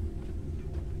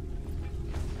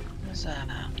 Så jeg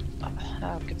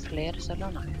har ikke flere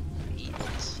celler, nei.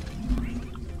 Fint.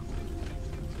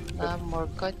 Det er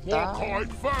Morkite der.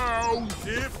 Warkite found.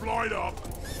 Zip line up.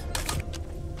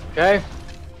 Okay.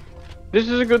 This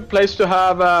is a good place to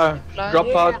have a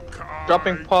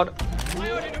dropping pod.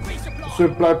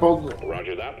 Supply pod.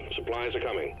 Roger that. Supplies are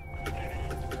coming.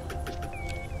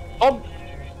 Oh,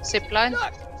 Zipline.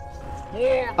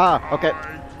 Ah, okay.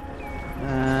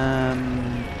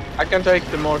 I can take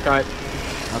the more kite.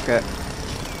 Okay.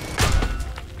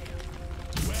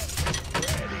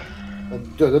 Jeg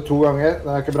døde 2 ganger.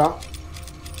 Det er ikke bra.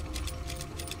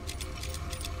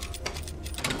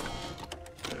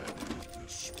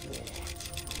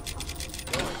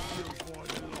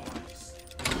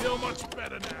 Feel much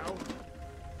better now.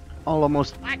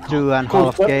 Almost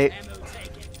 2.5k.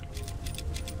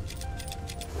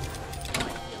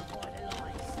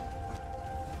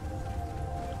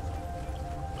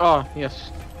 Oh,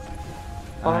 yes.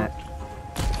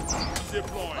 Zip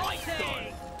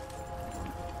line.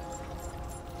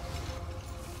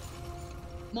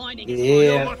 Mining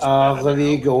Where are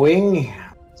we going?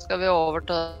 Skal vi over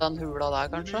til den hula der,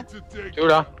 kanskje? Need to dig. Jo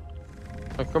da.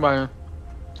 Jeg skal bare...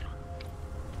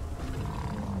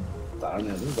 Der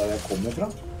nede, der jeg kommer fra.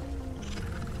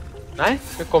 Nei,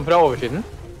 det kom fra oversiden.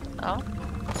 Ja.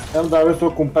 Ja, men der det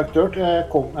står compact dirt, jeg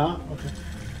kom... Ja, ok.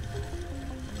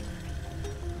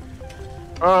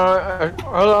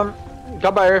 Hold on.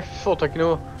 Skal bare få tak i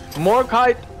noe. More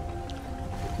kite.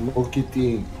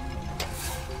 Molkiti.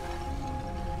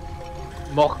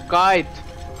 More kite.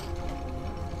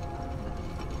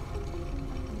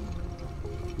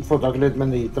 få tak i litt med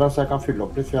nitra, så jeg kan fylle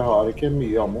opp litt, for jeg har ikke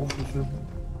mye ammo.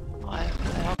 Nei,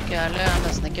 jeg har ikke heller. Jeg har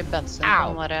nesten ikke bensin på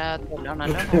den der dollaren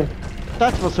heller.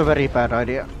 That was a very bad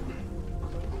idea.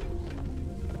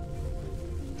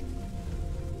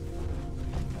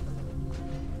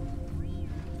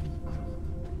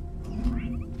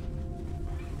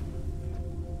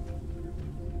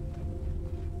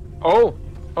 Oh,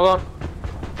 hold on.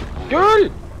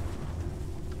 Gull!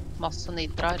 Masse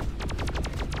nitrar.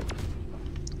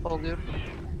 Og gull.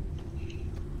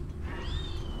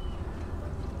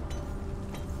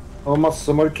 Og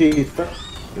masse markite.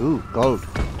 Gold.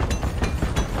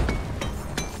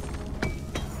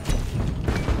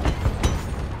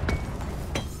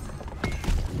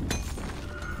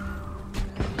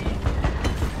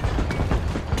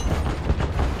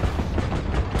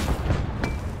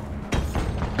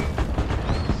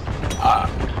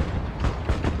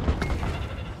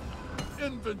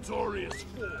 Inventory is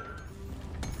full.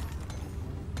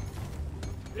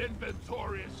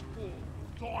 Inventory is full.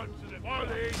 Time to the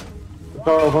party.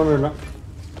 Ta for mulig.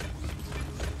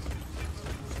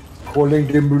 Calling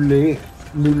the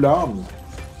Mulan.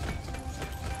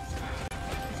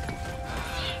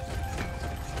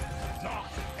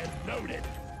 Locked and loaded.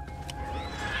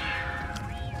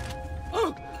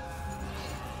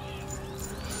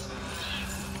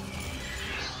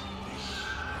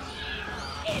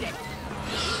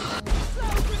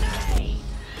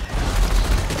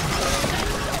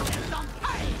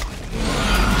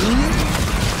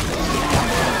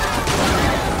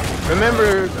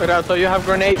 Remember, Rauta, you have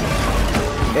grenade.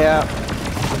 Yeah.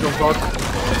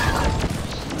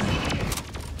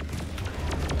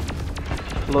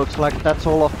 Looks like that's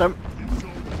all of them.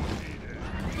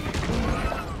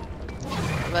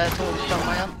 Ved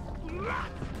tolvframma igjen.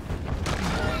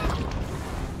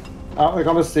 Ja, vi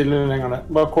kan bestille lenger ned.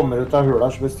 Bare kommer ut av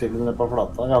hula, så bestiller vi ned på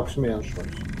flata. Jeg har ikke så mye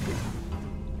insurance.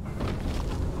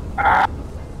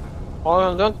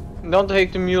 Oh, don't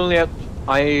take the mule yet.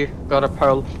 I got a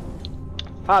pearl.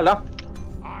 Hala.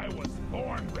 I was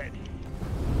born ready.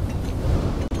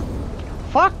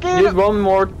 Fucking! Need one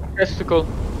more testicle.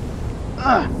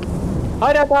 Hi,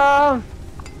 Rauta!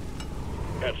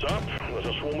 Heads up, there's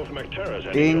a swarm of Macteras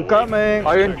heading your way. Incoming!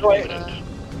 Are you enjoying?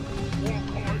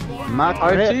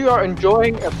 I see you are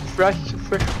enjoying a fresh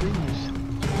breeze.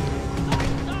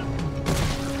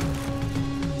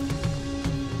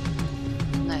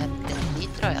 Nei, det er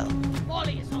nitra, ja.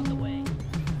 Molly is on the way.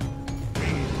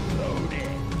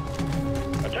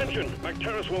 Attention,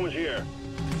 Mactera swarm is here.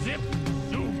 Zip,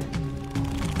 zoom.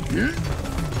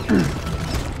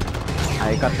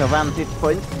 I got the vantage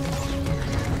point.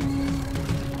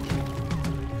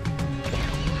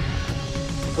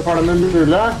 Så tar det med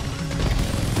mule.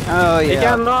 Oh Ikke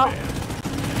yeah. ennå.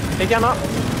 Ikke ennå.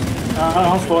 Ja,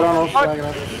 han står her nå, så det er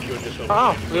greit. Secured yourself.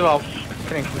 Ah, vi var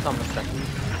omkring på samme sted.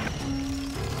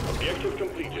 Objective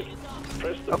completed.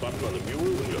 Press the button on the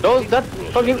mule and your Those, that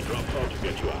will fucking... send the drop pod to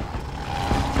get you out.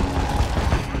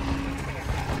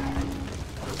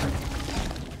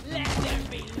 Let there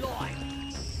be light.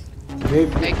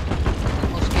 Hei,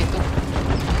 mosquito.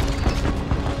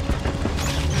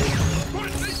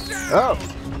 Oh!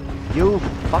 You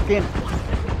fucking...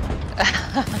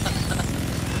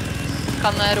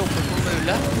 Kan jeg rope på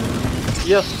mule?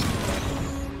 Yes.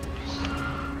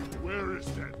 Where is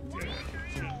that damn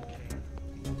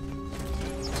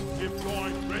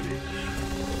deployed ready.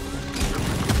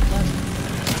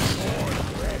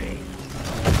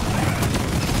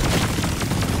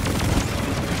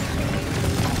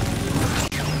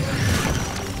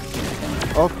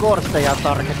 Of course they are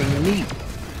targeting me.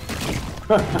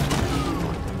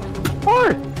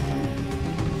 Oh,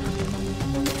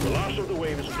 The last of the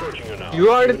wave is approaching you now. you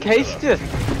are the tastiest.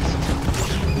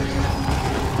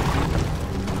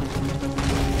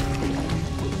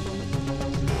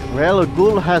 Well,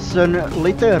 Gull has a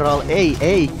literal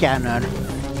AA cannon.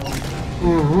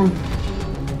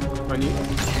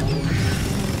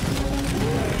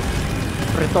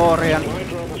 Praetorian. My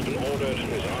drop has been ordered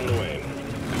and is on the way.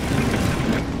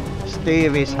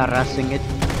 Steve is harassing it.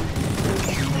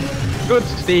 Good,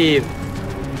 Steve.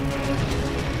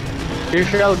 He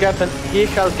shall get an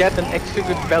extra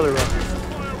good belly rub.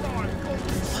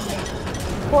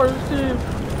 Poor Steve.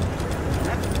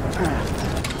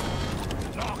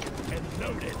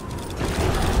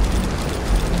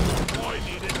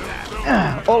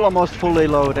 Almost fully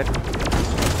loaded.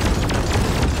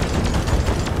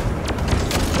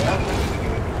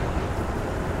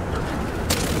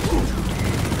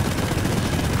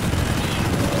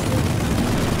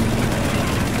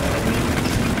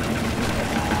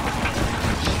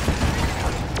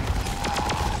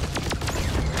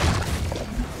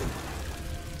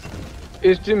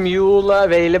 Is the mule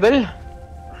available?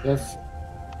 Yes.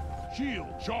 Shield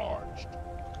charged.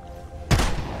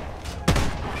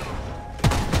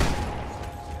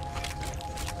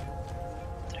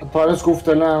 Jeg tar en skuff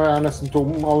til, jeg er nesten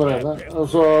tom allerede. Og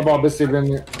så bare bestiller vi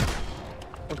en ny.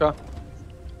 Okay.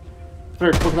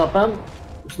 Trykk på knappen.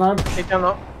 Snart. Ikke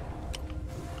ennå.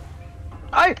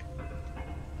 Ai!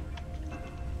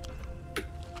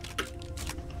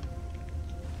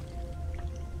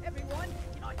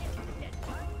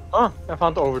 I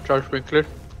found overcharge sprinkler.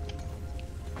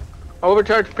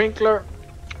 Overcharge sprinkler.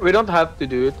 We don't have to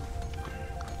do it.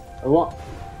 Jo.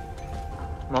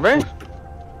 Må vi?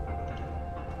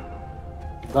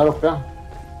 Der oppe, ja.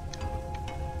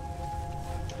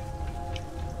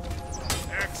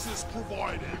 Access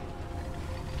provided.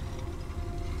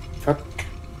 Fuck.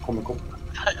 Kom, kom.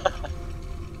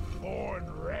 Born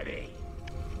ready.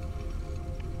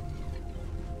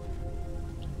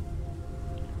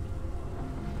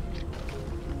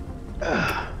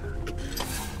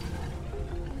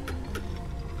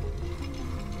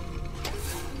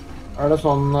 Er det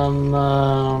sånn en...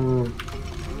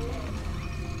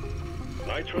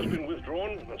 Nitro has been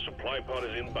withdrawn and supply pod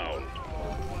is inbound.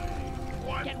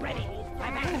 Get ready.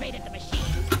 I've activated the machine.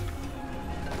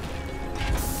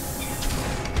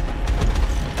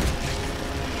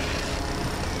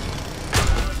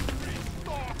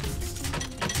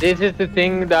 This is the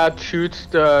thing that shoots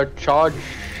the charge,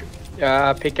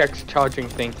 pickaxe charging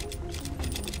thing.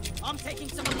 I'm taking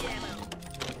some of the ammo.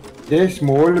 Det er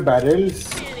small barrels.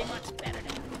 Really much better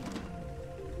now.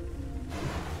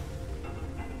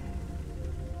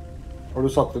 Har du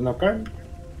satt inn nøkkelen?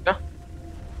 Ja.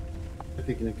 Jeg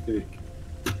fikk den ikke til å virke.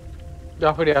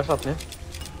 Ja, fordi jeg satt den inn.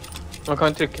 Man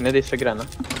kan trykke ned disse greiene.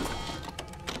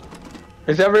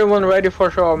 Is everyone ready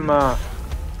for some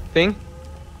thing?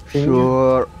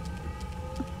 Sure.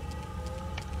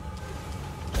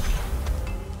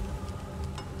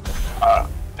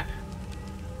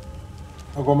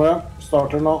 Nå kommer det.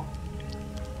 Starter nå.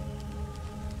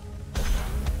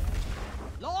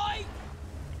 Lloyd!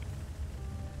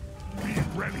 Be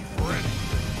ready for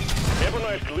anything.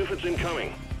 Ebonite glyphids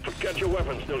incoming. Forget your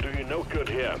weapons, they'll do you no good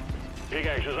here.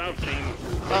 Pickaxe is out, team.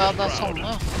 Ja, det er sånn,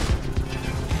 ja.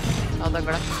 Jeg hadde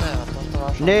glemt det, at det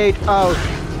var sånn. Nade out.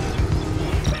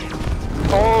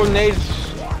 Oh, nades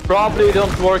probably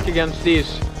don't work against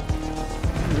these.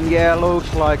 Yeah,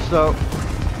 looks like so.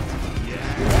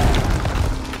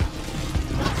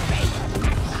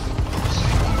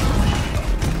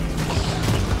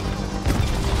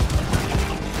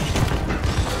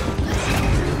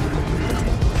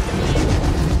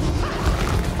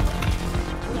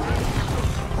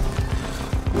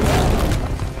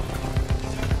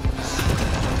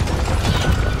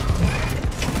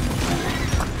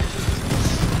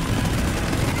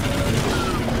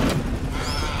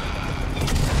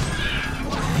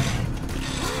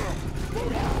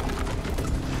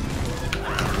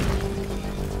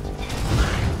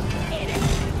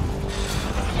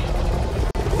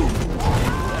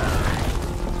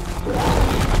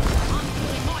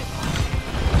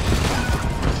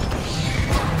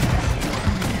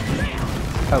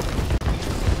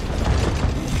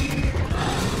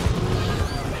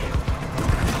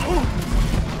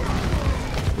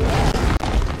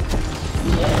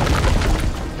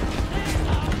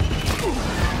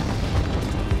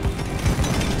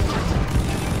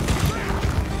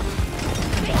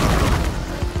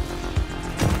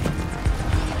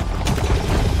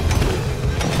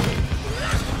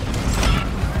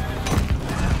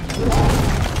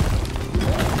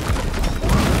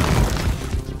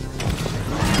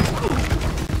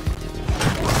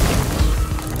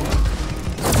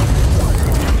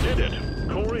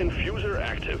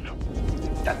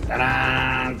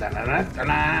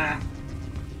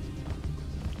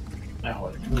 Jeg har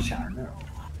ikke noe kjerne.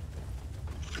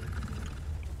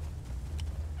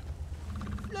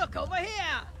 Look over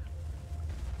here!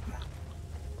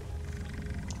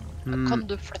 Kan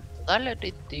du flytte deg, eller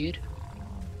ditt dyr?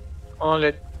 Oh,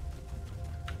 litt.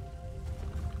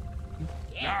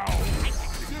 Now,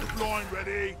 zip line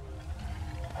ready.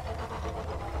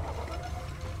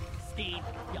 Steve,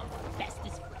 your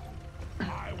bestest friend. I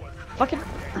was Fucking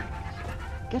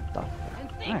get the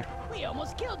And think, we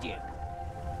almost killed you.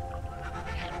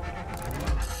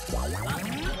 Good work,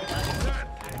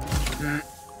 Steve.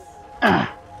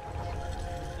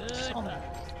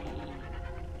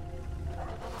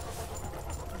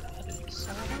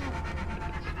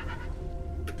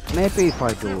 maybe if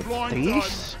I do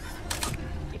this.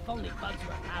 If only bugs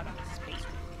were out of the space.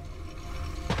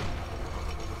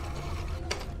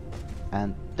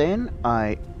 And then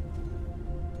I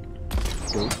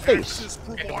do this. Access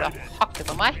Bra. provided. Hakke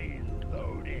på meg.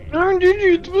 Nei, du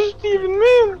skyter på Steven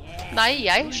min! Nei,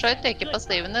 jeg skjøt ikke på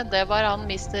Steven. Det var han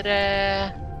Mr.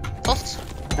 Toss.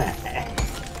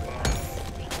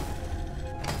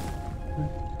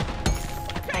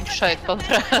 Han skjøt på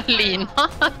fra lina.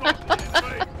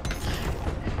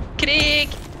 Krig!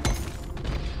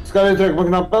 Skal vi trykke på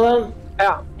knappen, eller?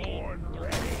 Ja.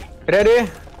 Ready?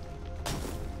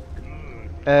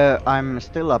 I'm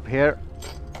still up here.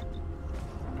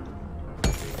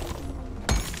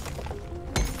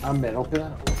 Er mer oppi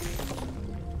der?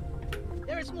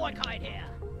 There is more kind here.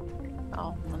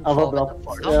 Ja, men Jeg får får vi bra. det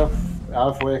for da?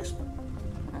 Jeg får XP.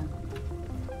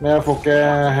 Men jeg får ikke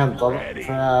hentet det,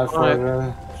 for jeg er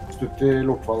for stutt i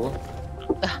lortfallet.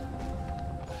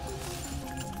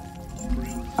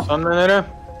 Sånn, mener du?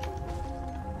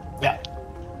 Ja.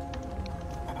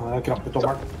 Jeg er krapp i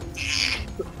tommelen.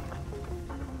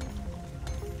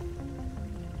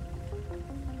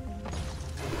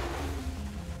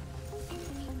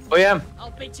 Oh yeah.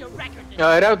 I'll beat your record.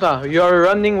 Rauta, you are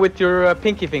running with your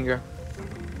pinky finger.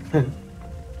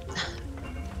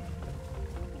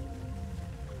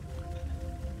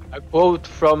 A quote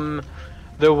from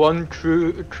the one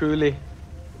truly.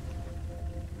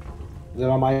 Det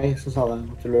var meg som sa det.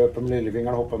 Til å løpe med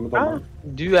lillefingeren og hoppe med tommelen.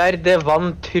 Du er det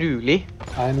vann trulig.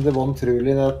 I'm the one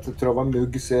truly that throw a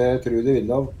mugs through the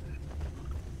window.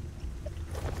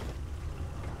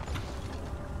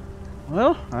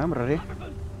 Well, I'm ready.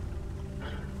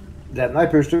 Den er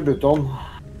push to button.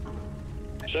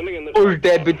 Sending in the Ul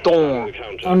det beton. Er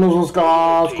det noen som skal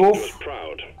ha skuff?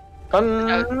 proud. Kan...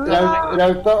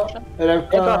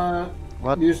 Rauta,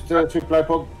 What? use the supply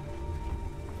pod.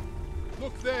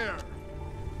 Look there.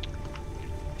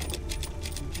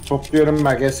 Top your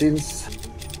magazines.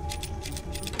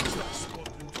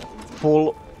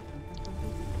 Full.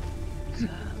 Nå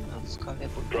skal vi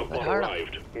Drop bortover pod her da.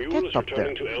 arrived. Mule Get is up there.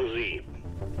 returning to LZ.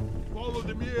 Follow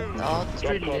the mule. Da Drop pod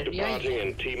truller departing jeg.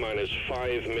 in T-minus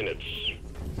 5 minutes.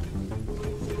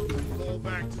 Fall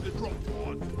back to the drop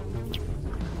pod.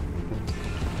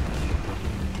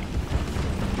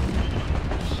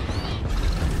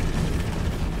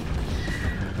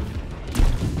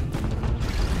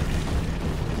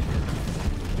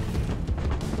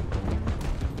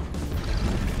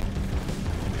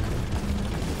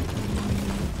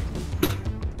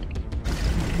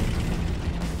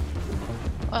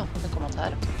 Å, det kom han til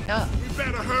her. Ja, We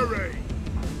better hurry.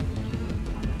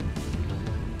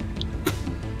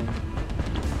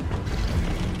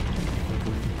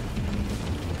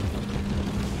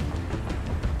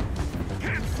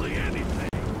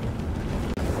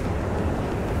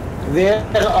 Where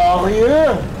are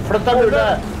you? Flytt deg, Mule!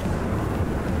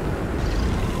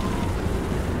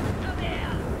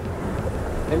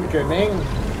 I'm coming.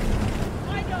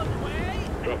 I know the way.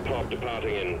 Drop pod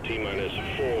departing in T-minus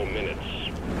 4 minutes.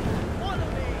 Follow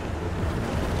me.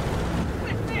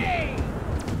 With me.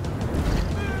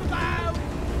 Move out.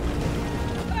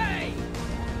 Hey.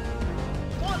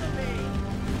 Follow me.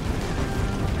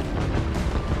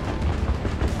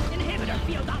 Inhibitor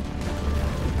field up.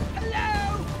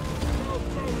 Hello.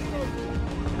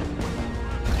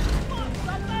 Want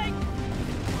something?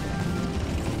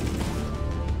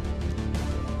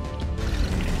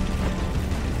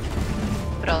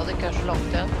 bra det ikke er så langt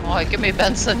igjen. Nå har jeg ikke mye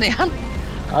bensin igjen.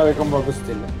 Nei, vi kan bare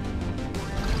bestille.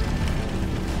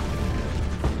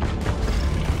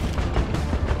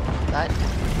 Der.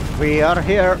 We are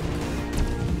here.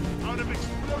 Out of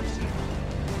explosive.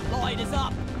 Light is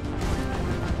up.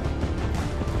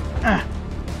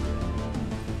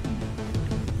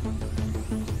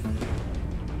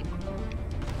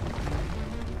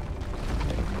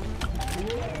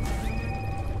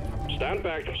 Stand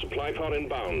back, supply pod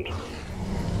inbound.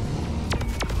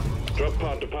 Drop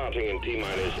pod departing in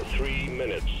T-minus 3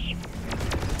 minutes.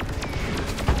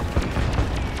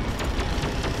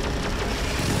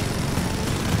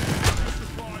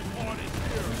 Supply pod is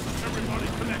here. Everybody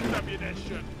collect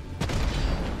ammunition.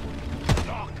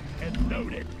 Lock and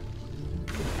load it.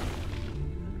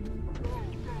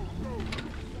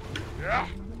 Yeah.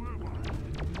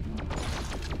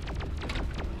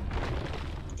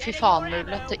 Fy faen,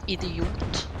 mulighet til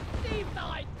idiot. Steve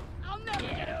night. I'll never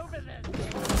get over this.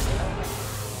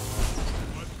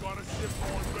 I've got a ship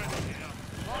on ready here.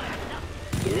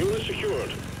 The mule is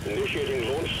secured. Initiating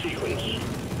launch sequence.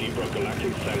 Deep Rock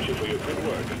Galactic thanks you for your good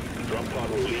work. Drop pod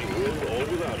will leave with or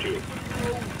without you.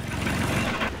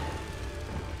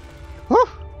 Whew.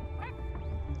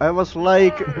 I was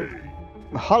like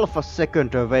half a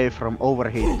second away from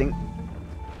overheating.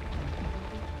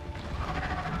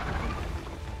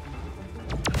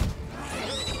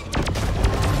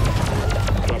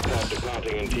 Drop pod departing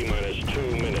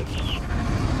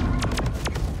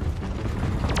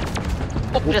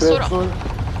Kompressor, da.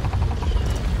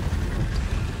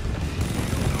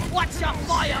 Watch your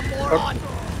fire, moron!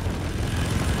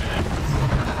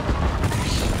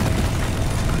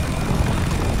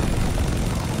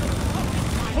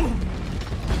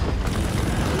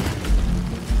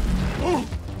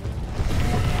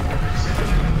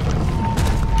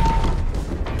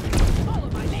 Follow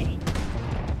my lead.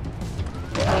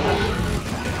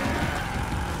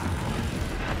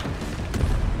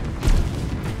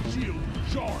 Shield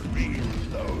charge being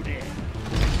loaded.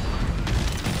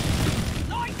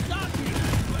 Nice done!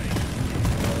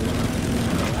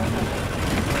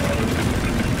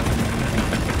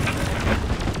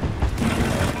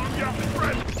 On your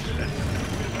friend.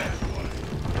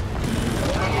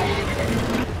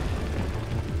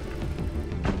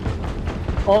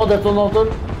 Å, detonator.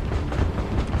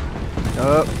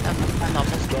 Drop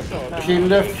pod Kill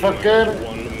the fucker.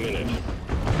 1 minute.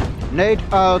 Nade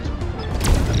out.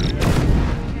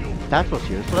 That was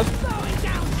useless. Slowing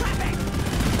down traffic!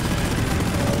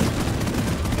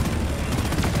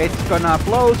 It's gonna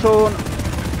blow soon.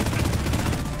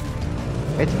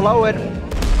 It's blowing.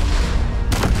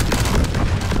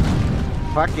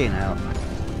 Fucking hell.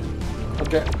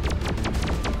 Ok.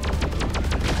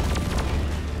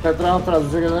 Petra, 30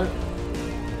 sekunder.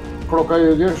 Klokka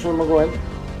ljuger, så du må gå inn.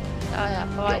 Ja, jeg er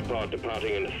på vei. Drop pod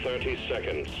departing in 30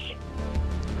 seconds.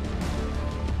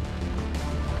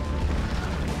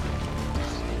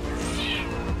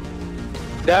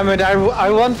 Damn it, I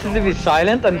wanted to be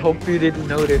silent and hope you didn't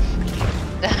notice.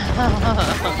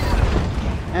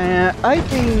 I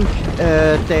think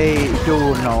they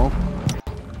do know.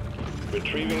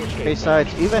 Retrieving escape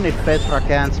Besides, even if Petra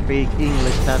can't speak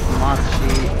English that much,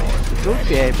 she should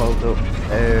be able to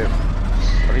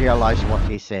realize what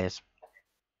he says.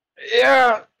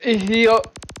 Yeah, he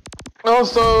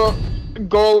also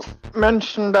Gold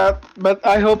mentioned that, but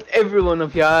I hope every one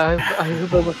of you, I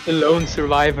hope I was the lone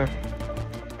survivor.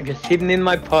 Just sitting in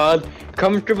my pod,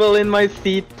 comfortable in my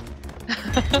seat,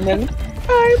 and then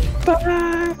bye.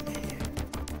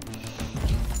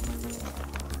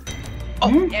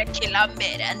 Jeg killa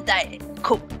mer enn deg,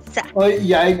 kose. Og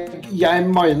jeg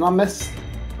mina mest,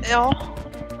 Ja.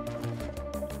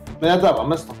 men jeg daua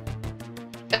mest, da.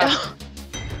 Ja.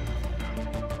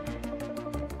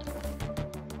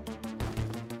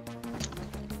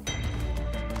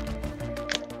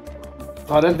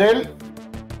 Tar en del.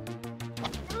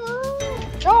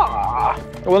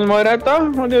 One more right now,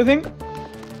 what do you think?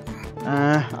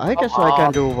 I guess I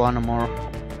can do one more.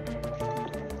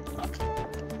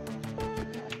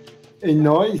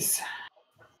 Nice.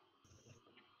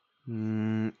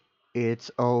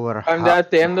 It's over. And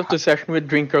at the end of the session, we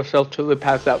drink ourselves till we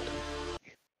pass out.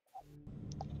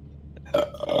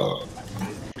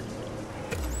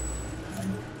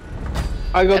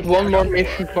 I got one more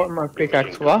mission for my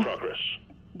pickaxe, hva? progress.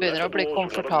 Begynner å bli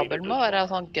komfortabel med å være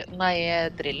sånn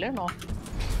driller nå.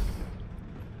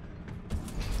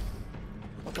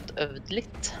 Har fått øvd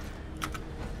litt.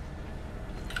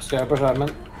 Ser jeg på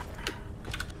skjermen.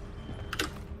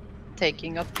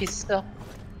 Taking a piss, da.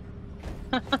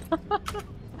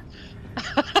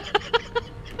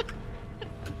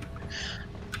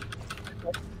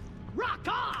 Rock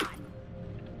on!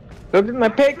 Look at my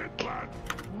pick!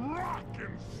 Rock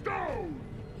and stone.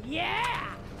 Yeah!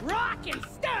 Rock and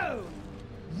stone!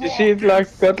 You see it like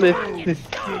got this.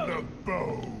 To the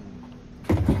bone.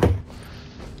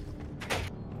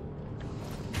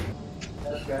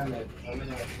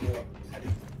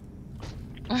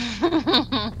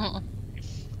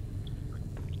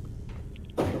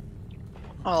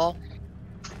 Ja.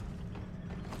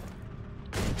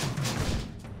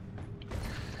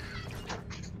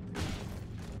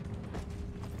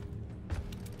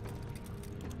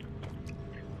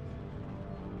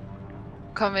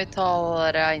 Kan vi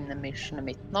ta regnemissionet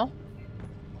mitt nå?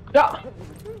 Ja!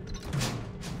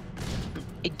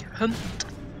 Egg hunt.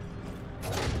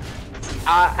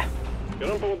 Get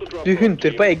on board the drop Du pod, hunter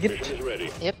team. på egget. Mission is ready.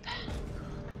 Yep.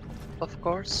 Of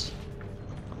course.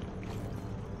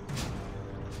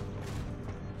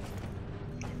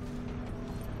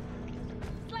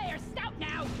 Slayer stout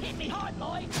now! Hit me hard,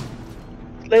 boy!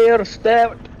 Slayer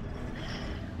stout.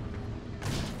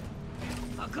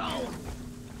 A goal!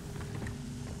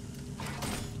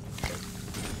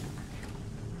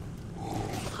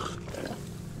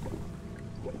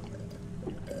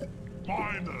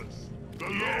 Miners, the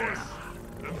lowest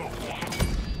and the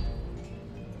hottest.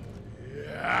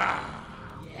 Yeah.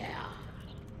 Yeah.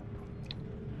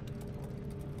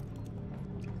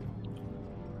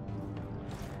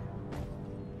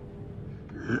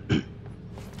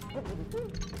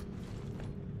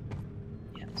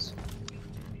 Yes.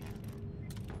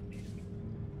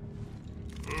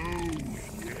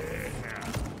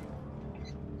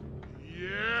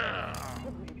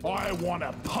 I want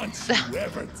to punch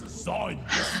whoever designed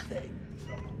this thing.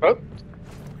 Oh.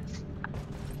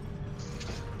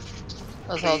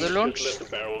 Hva sa du, Just Lorentz? let the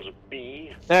barrels be.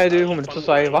 Nei, du humlet, så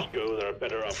sa jeg hva? Go, there are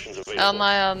better options Ja, available.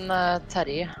 nei, han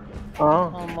Terje. Ah.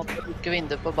 Han måtte lukke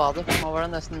vinduet på badet, for nå var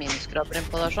det nesten minusgrader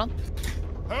innpå der sånn.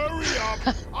 Hurry up!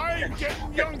 I ain't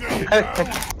getting younger, you know.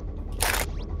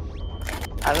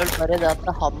 Det er vel bare det at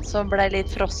det er han som ble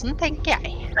litt frossen, tenker jeg.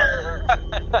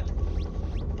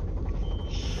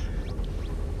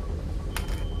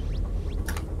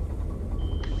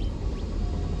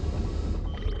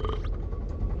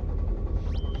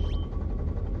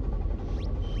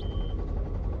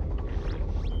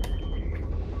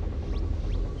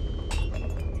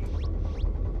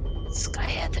 Skal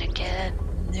jeg trykke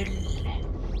 0?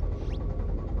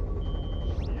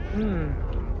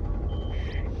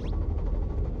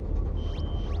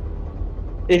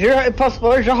 Ikke, pass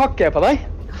på, ikke hakker jeg på deg.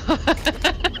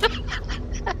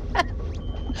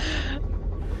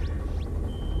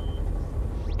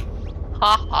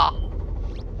 Haha.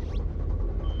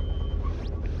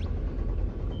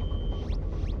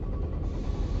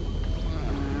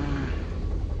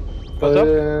 Skal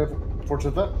vi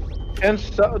fortsette?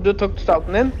 Du tok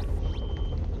starten din.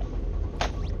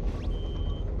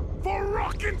 For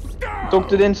rockin' style! Tok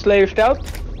du din Slayer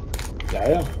Stout?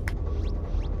 Ja.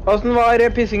 Hvordan var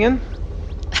pissingen?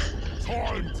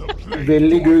 Time to play.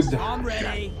 Veldig good. I'm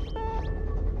ready.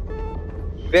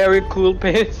 Very cool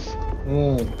piss.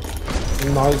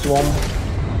 Nice one.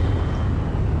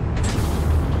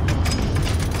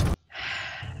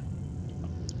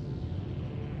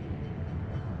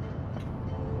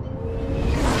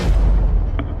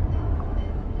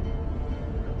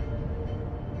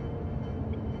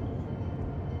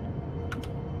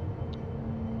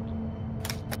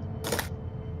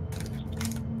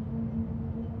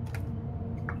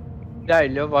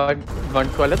 Deilig og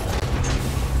varmt toalett.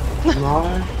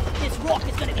 Nei. This rock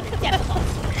is gonna be difficult.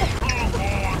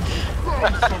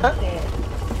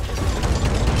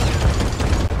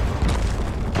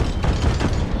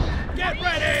 Get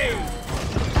ready!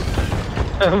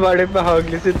 Var det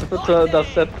behagelig å sitte på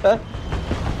dassettet?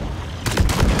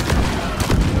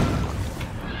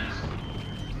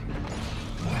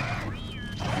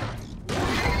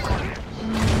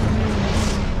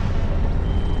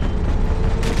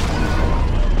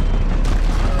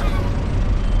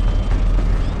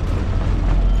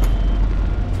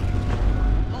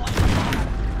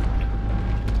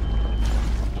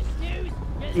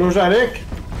 Lars Erik,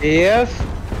 Yes.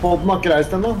 podden har ikke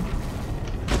reist ennå.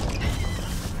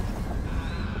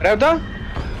 Rauta?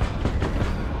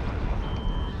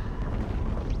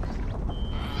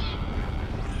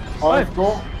 AFK.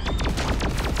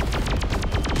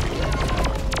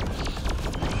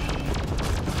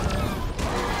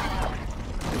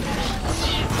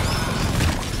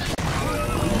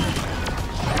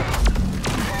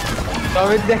 Da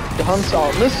vil vi dekke hans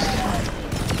anus.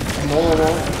 Nå.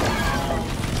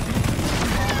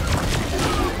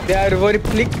 Det er vår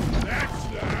plikt.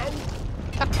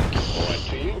 Alright,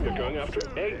 team, you're going after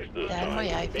eggs this Der må time.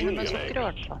 jeg finne meg sukker i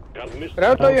hvert fall. Can't miss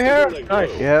Rauta, you here?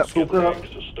 Nice. Yeah. Sukker der.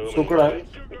 Sukker der.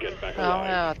 Get back Ja, alive.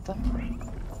 jeg vet det.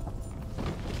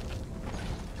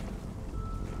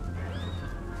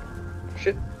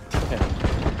 Shit. Okay.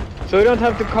 So you don't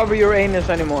have to cover your anus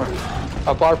anymore.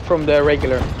 Apart from the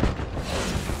regular.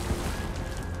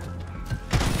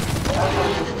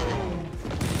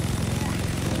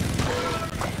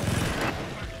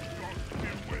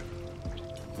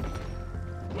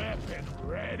 Weapon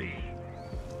ready.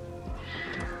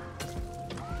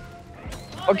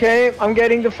 Okay, I'm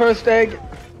getting the first egg. Be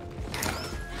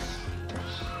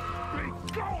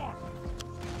gone!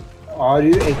 Are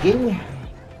you egging?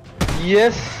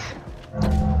 Yes.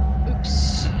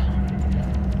 Ups.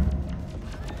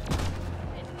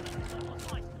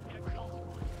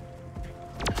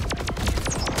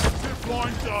 Zip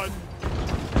line done.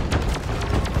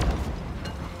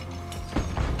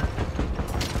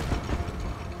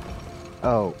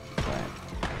 Oh.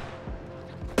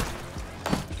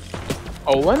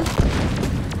 Owen?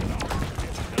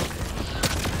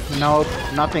 No,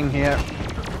 nothing here.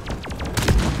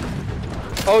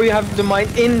 Oh, you have to mine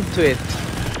into it.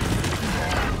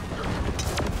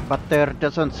 But there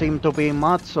doesn't seem to be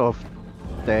much of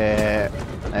the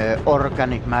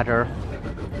organic matter.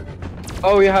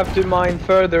 Oh, you have to mine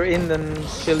further in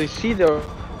until you see the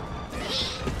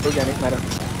organic matter.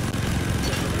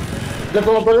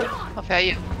 Developer. Da får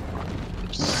jeg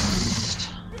Ups.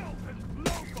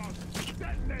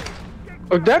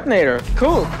 Oh, detonator.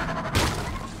 Cool.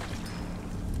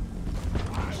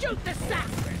 Shoot the sack!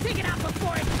 Take it out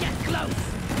before it gets close!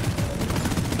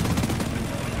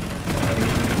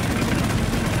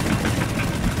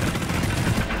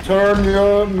 turn,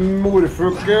 you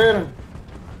morfucker.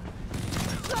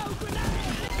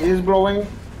 He's blowing.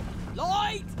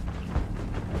 Light!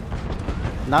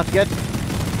 Not yet.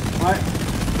 Nei.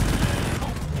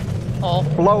 Oh.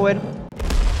 Blowing.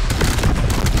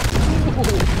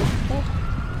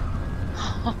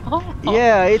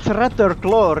 Yeah, it's a rather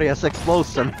glorious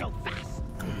explosion.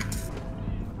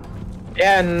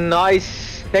 Yeah,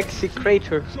 nice, sexy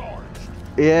crater.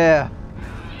 Yeah.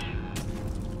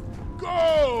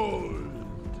 Go!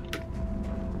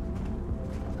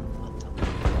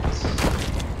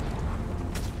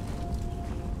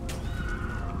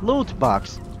 Loot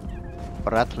box.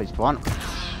 Or at least one.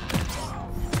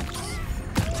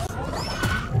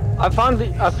 I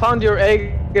found your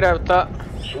egg, Rauta.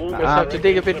 Swarm Just have to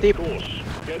dig a bit deep. course.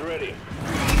 Get ready.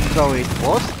 So it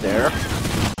was there.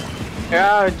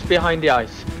 Yeah, it's behind the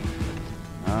ice.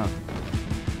 Ah.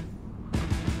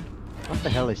 What the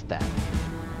hell is that?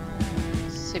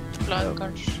 Zipline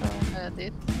kanskje med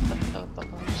dit. Contact.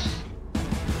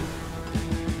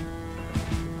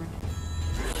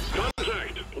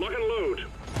 Lock and load.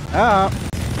 Ah.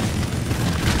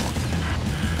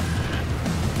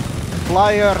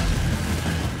 Flyer.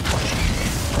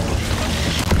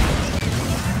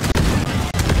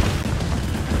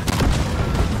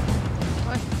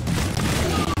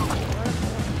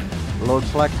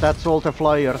 Looks like that's all the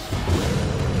flyers.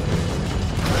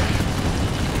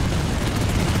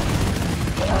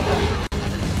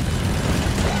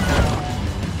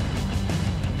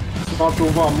 Snart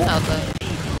tom for ammo. Ja, det...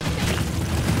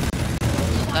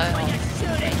 Der.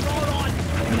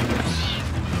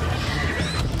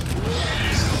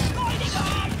 Supplies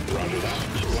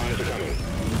are coming.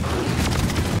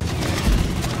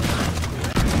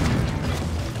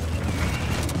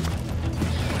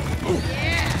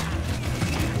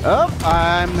 Oh,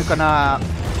 I'm gonna...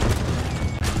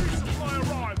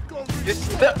 This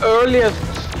is the earliest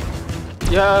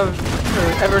you have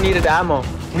ever needed ammo.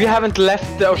 We haven't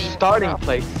left our starting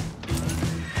place.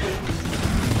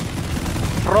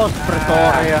 Frost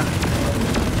Pretoria.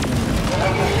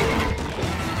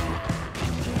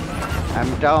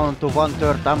 I'm down to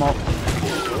 1/3 ammo.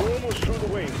 We're almost through the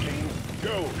wave, team.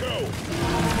 Go, go.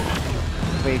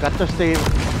 We got the steam.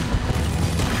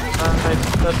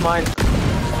 That's mine.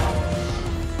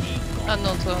 Er det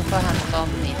noen som får hentet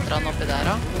nitran oppi der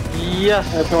da? Yes.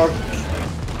 Takk.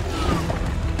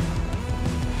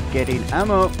 Getting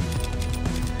ammo.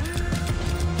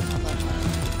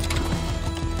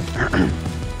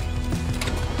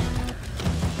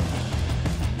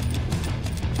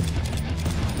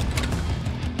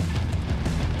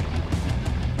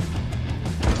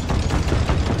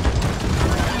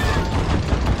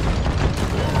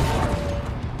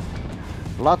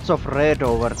 Lots of red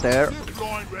over there.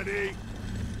 Line ready.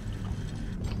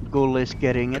 Gull is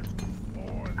getting it.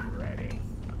 I'm ready.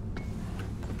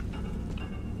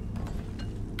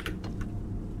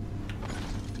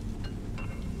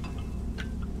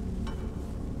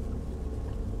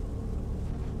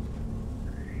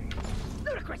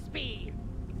 Ludicrous speed!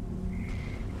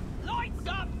 Lights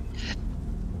up!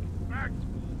 Back.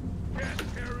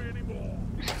 Can't carry anymore.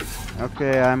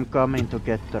 Okay, I'm coming to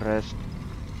get the rest.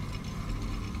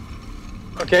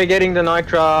 Okay, getting the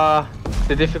nitra,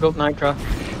 the difficult nitra.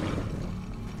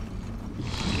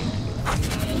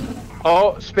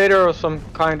 Oh, spitter of some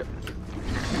kind.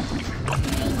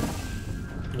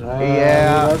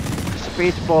 Yeah,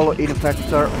 speedball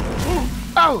infector.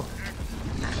 Oh!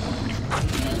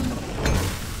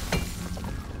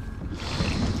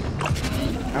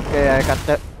 Okay, I got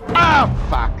the... Oh,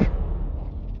 fuck!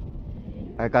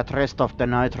 I got rest of the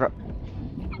nitro.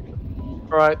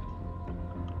 Right.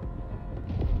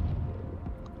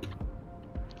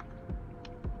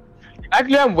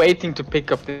 Actually, I'm waiting to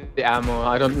pick up the ammo.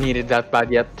 I don't need it that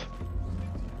bad yet.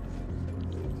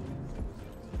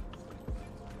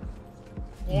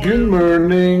 Good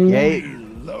morning. Yay!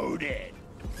 Loaded.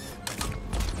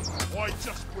 I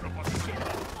just put up a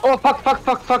shot. Oh,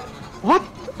 fuck. What?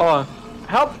 Oh,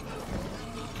 help.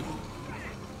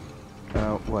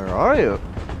 Where are you?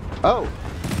 Oh!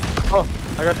 Oh,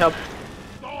 I got help.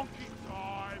 Donkey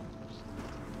time.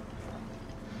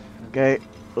 Okay,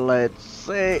 let's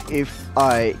see if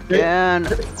I can...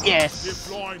 Yes! Zip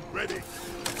line ready.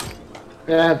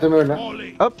 Jeg henter mølle.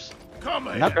 Ollie, Oops!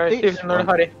 come Not here. Okay, this Steven, når du er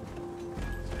one. ferdig.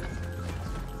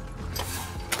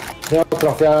 Ja,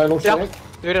 traff jeg noen Ja, skjegg?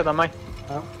 du redda meg.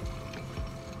 Ja.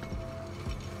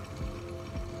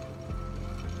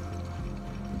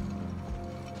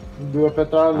 Du og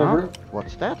Petra, level.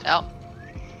 What's that? Ja.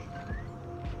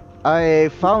 I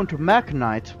found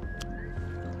Magnite.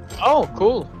 Oh,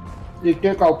 cool.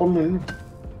 Ikke kald på munnen.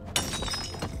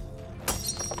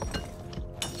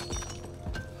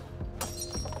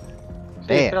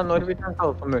 Nitra når vi kan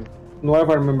kalle på mull. Nå er jeg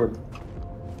ferdig med mullen.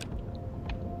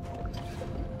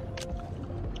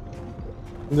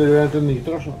 Det er jo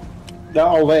nyter, altså. Det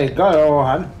er alle egga er jo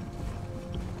her.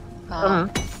 Ja. Mm.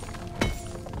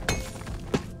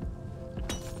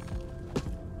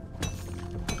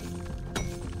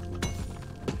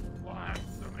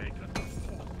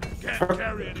 Can't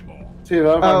carry anymore. Sier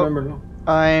jeg er ferdig med mullen.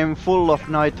 I'm full of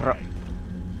nitra.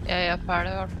 Jeg er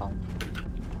ferdig i hvert fall.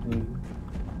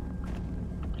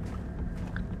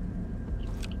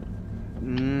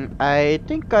 I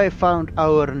think I found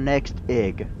our next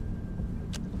egg.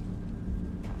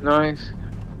 Nice.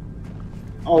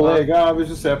 Alle egga er, hvis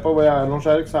du ser på hvor jeg er, Lars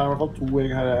Erik, så er det i hvert fall 2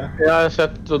 egg her jeg er. Jeg har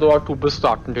sett at det var 2 på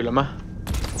starten til og med.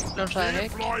 Lars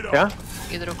Erik, Ja,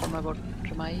 gidder du å komme bort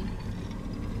til meg?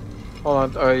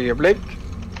 hold et øyeblikk.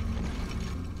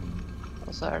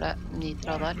 Og så er det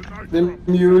Nitra der. The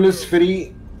mule is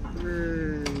free.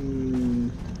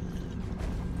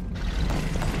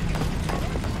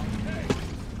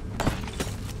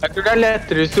 Jeg tror det er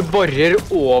lettere hvis du borer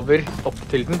over opp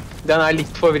til den. Den er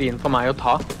litt for vrien for meg å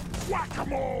ta.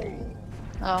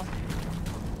 Ja.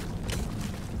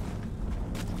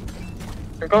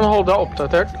 Du kan holde deg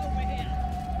oppdatert.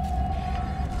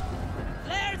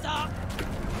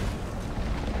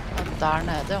 Den der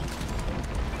nede, ja.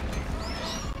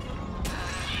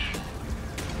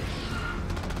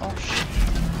 Å, shit.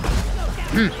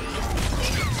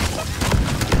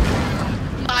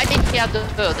 Nei, ikke jeg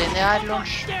døde inni her,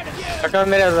 Lars. Jeg kan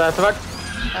redde deg etter hvert.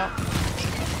 Ja.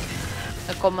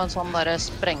 Det kom en sånn der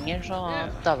sprenger, så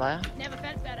døde jeg. Never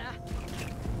felt better.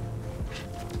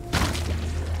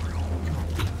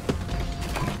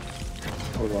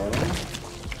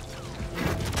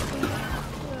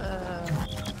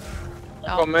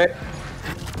 Ja. Kommer.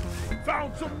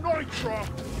 Found some nitra.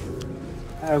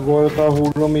 Jeg går ut av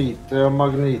holomite og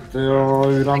magnite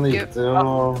og uranite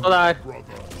og Og der.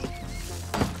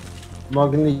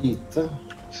 magnite.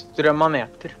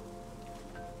 Strømmaneter.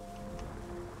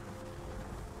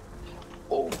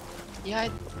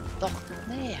 Jeg datt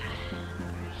ned.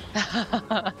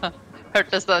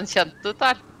 Hørtes den kjent ut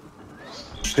der?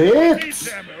 Shit!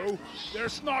 Samu,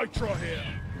 there's nitra here.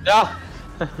 Ja.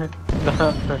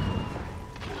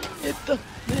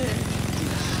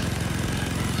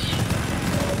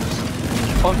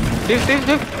 Å,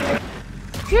 dyp.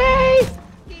 Yay!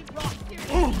 Deep Rock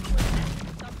Galactic.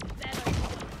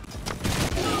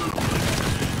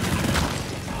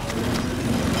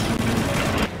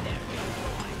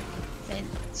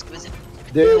 Skal vi se.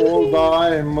 They all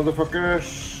die,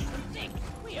 motherfuckers.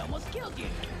 We almost killed you.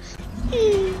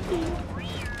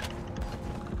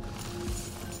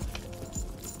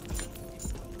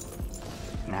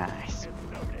 Nice.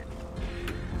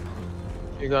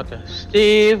 We got the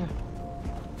Steve.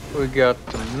 We got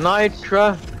the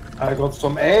Nitra. I got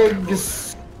some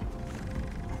eggs.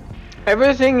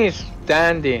 Everything is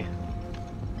dandy.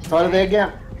 Tar et egg,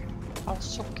 jeg. Av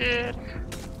sukker.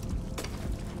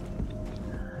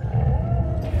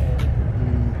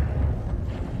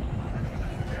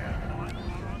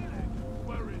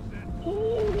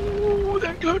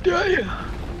 Den klarte jeg.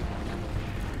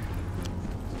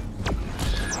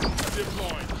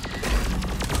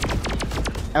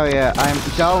 Oh yeah, I'm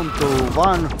down to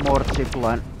 1 more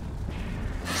zipline.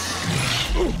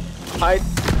 I...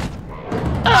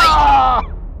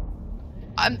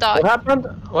 I'm What dying. happened?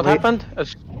 What Wait. happened?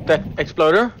 The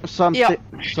exploder?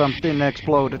 Something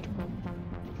exploded.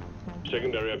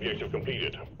 Secondary objective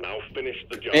completed. Now finish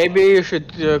the job. Maybe you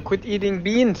should quit eating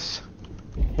beans.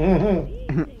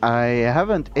 I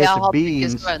haven't Jeg ate hadde ikke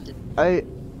beans. stranded.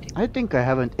 I think I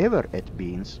haven't ever ate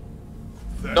beans.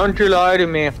 Don't you lie to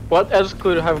me. What else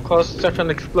could have caused such an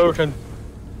explosion?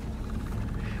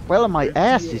 Well, my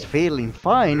ass is feeling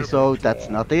fine, so that's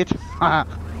not it.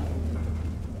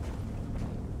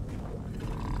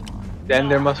 Then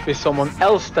there must be someone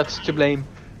else that's to blame.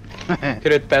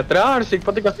 Kruttpetra, er du sikker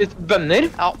på at du ikke har spist bønner?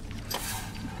 Ja.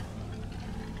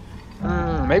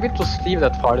 Maybe it was Steve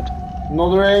that farted.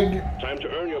 Another egg. Time to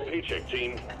earn your paycheck,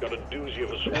 team. Got a doozy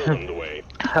of a swarm on the way.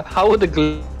 How would the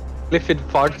glyphid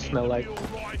fart smell like?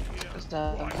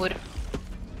 Hvor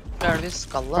er det vi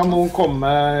skal da? Kan noen komme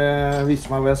vise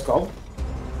meg hvor jeg skal?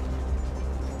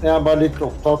 Jeg er bare litt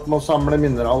opptatt med å samle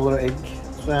mineraler og egg,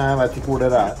 så jeg vet ikke hvor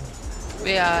dere er.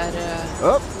 Vi er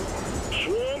Oh,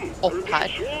 Swarm! opp her.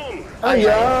 Swarm!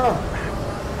 Ja!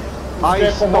 Skal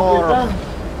jeg komme opp litt, da?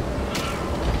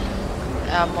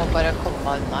 Jeg må bare komme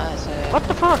meg unna. Så what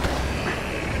the fuck?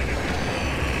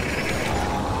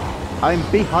 I'm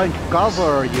behind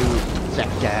cover, you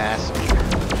jackass.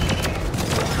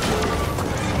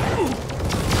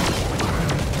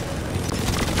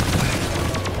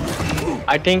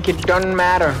 I think it doesn't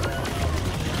matter.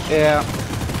 Yeah.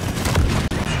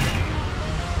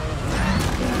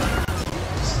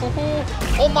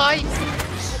 Å nei!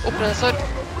 Oppressor.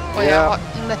 Og jeg Ja. har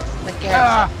nesten ikke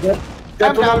helse.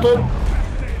 Detonator!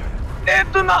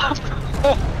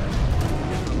 Detonator!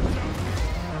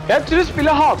 Jeg tror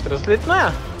spillet hater oss litt nå,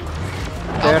 jeg.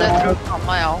 Ja, det tror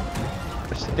mamma, ja.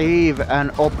 Steve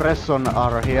and Oppression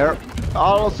are here.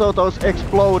 Also those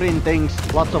exploding things,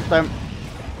 lots of them.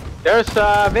 There's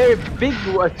very big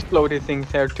exploding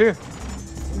things here too.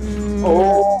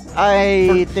 Oh,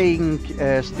 I think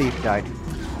Steve died.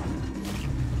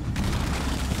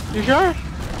 You sure?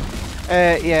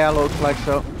 Yeah, looks like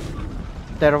so.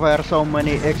 There were so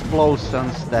many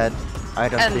explosions that I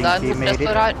don't Enda think he en made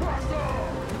oppressor it.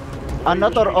 her.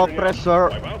 Another oppressor.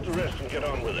 Wipe out the rest and get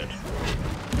on with it.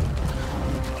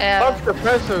 Fuck the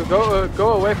pressure,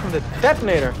 go away from the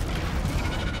detonator.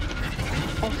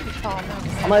 Å, fy faen.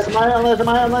 han er etter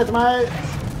meg!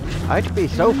 I'd be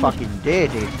so fucking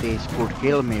dead if these could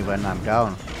kill me when I'm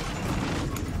down.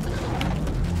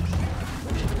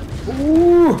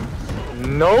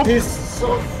 Nope. He's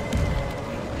so...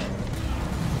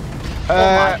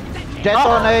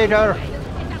 Detonator!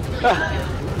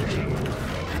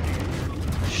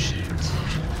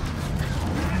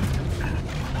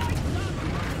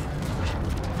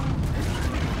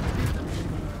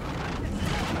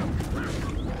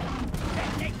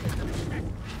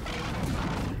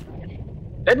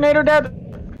 Detonator dead.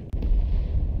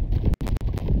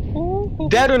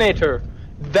 Detonator.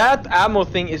 That ammo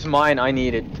thing is mine. I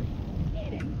need it.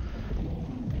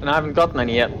 And I haven't gotten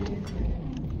any yet.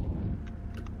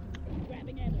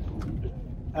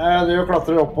 Jeg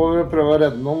klatrer oppover, prøver å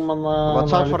redde noen, men...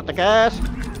 What's up for the gas?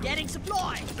 Getting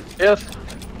supplies. Yes.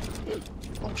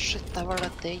 Å, shit, der var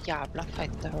det jævla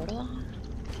feite hølet, da.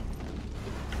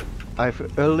 I've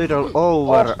a little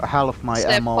over half my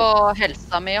Se ammo. på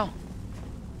helsa mi, ja.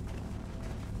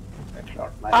 Jeg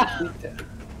klarte meg ikke fint, jeg.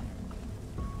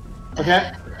 Ok,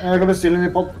 jeg kan bestille en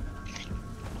ny podd.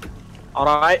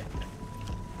 Alright.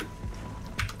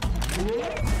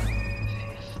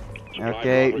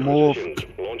 Okay, move.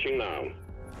 Launching now.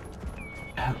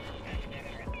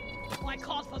 My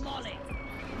card for Molly.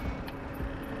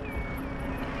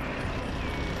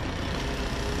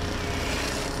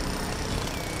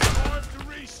 Time to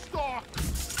restock.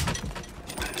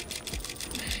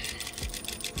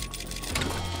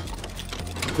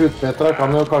 Kruttpetra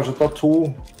kan jo kanskje ta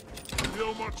 2.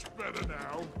 Feel much better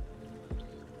now.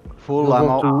 Full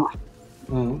ammo.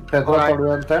 Petra, tar du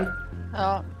en til?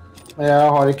 Ja. Jeg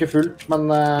har ikke fullt,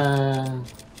 men...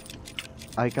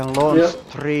 I can launch Yeah.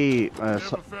 3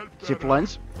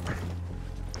 ziplines.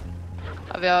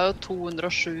 Ja, vi har jo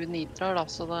 207 nitrer, da,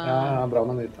 så det... Ja, bra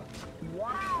med nytt.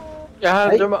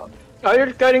 Yeah, are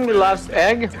you getting the last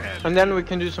egg? And then we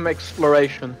can do some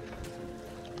exploration.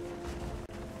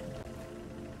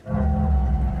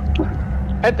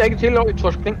 Et egg til og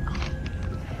utforskning.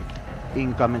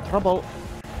 Incoming trouble.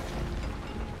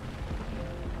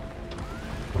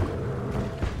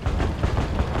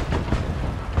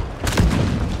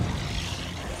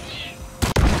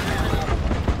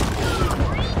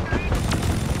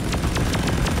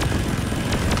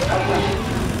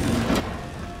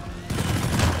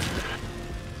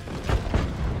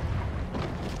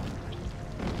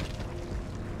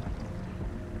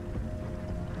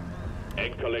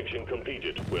 Egg collection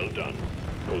completed. Well done.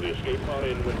 Pull the escape pod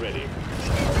in when ready.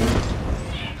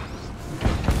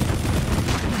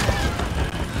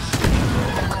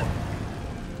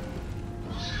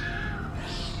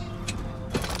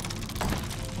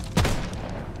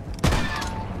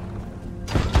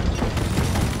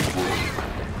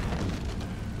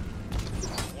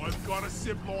 I've got a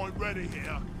zip line ready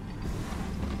here.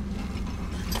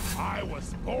 I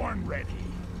was born ready.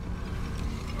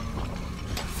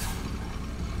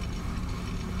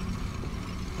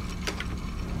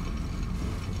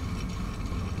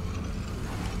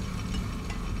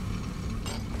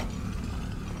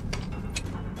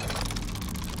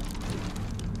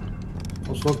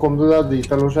 Hvordan kom du deg dit,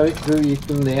 eller Erik? Gikk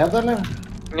du ned, eller?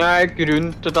 Jeg gikk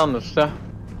rundt et annet sted.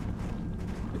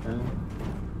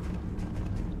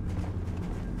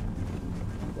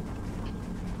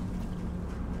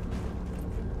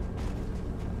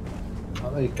 Ja,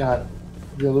 det er ikke her.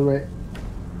 The other way.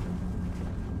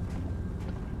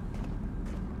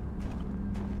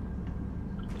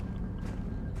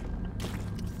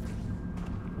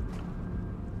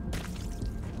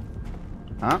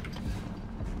 Huh?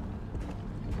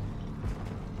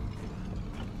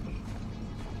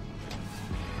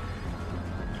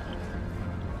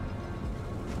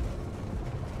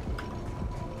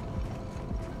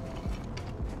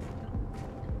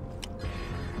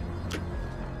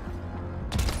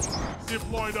 zip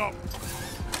line up.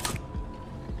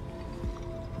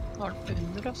 Var det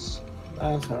under oss?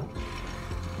 Der ser du.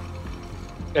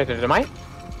 Leter dere meg?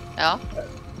 Ja.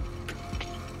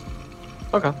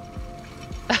 Ok.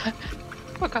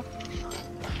 Ok.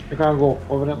 Vi kan gå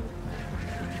oppover igjen.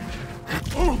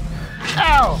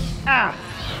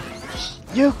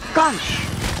 You gunch!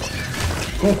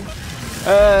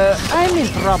 I'm in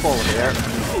trouble here.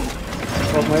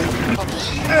 Kom inn.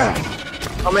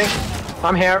 Coming.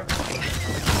 I'm here.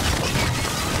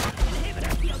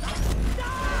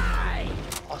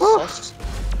 Altså,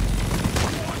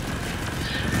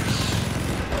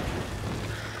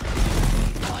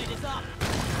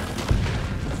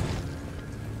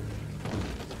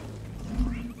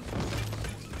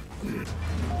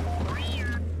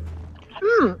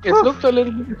 It looks a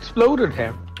little bit exploded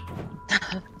here.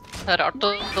 det er rart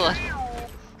det der.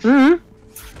 Mhm.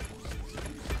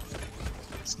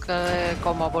 Skal vi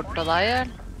komme bort til deg, eller?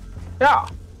 Ja.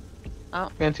 Ja.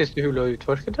 En siste hule å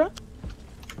utforske, tror jeg.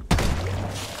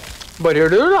 Bare gjør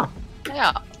du, da.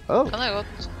 Ja, Oh, kan jeg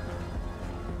godt.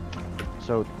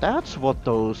 so that's what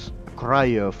those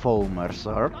cryofoamers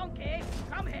are. Donkey,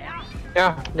 come here.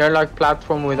 Yeah, they're like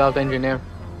platform without engineer.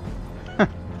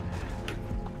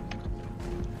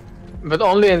 But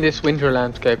only in this winter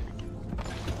landscape.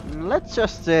 Let's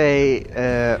just say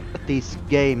this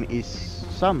game is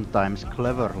sometimes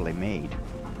cleverly made.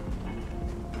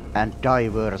 And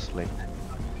diversely.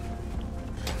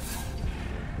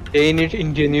 Danish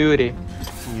ingenuity.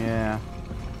 Yeah.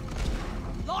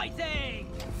 Lighting.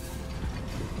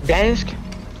 Dansk.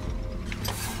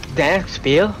 Dansk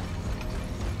spil.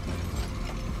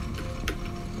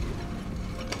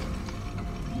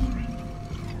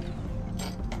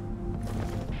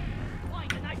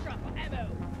 Find a nitro for ammo.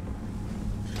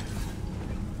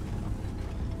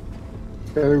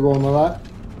 Skal vi gå ned der?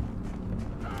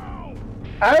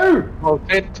 Au! Oh,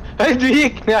 shit. Du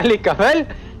gikk ned likevel.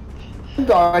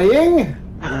 Dying!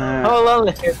 Hold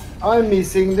on. I'm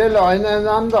missing the line and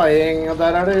I'm dying. Og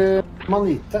der er det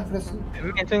manite, forresten.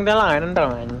 Meeting the line and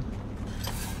down.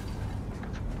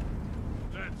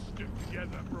 Let's stick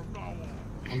together from now on.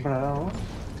 Han pleier det også.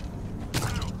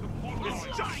 It's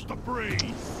just a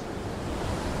breeze.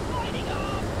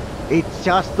 It's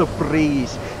just a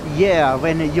breeze. Yeah,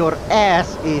 when your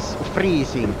ass is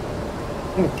freezing.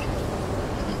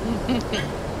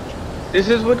 This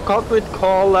is what we'd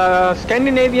call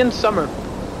Scandinavian summer.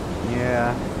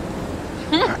 Yeah.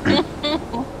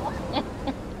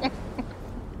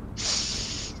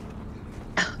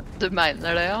 Du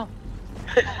mener det, ja?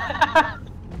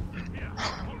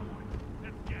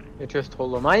 You just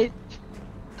hold on, mate.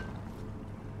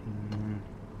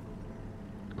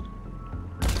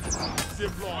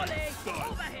 Zip line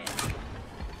done.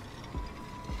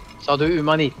 Sa du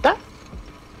umanite?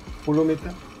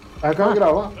 Polomite. Jeg kan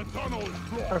grave. The tunnel is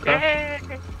blocked. Okay.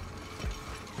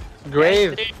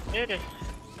 Grave.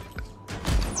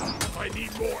 I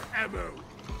need more ammo.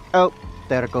 Oh,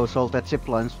 there goes all the zip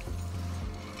lines.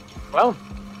 Well,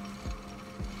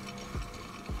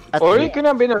 At or the- you could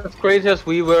have been as crazy as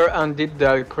we were and did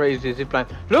the crazy zipline.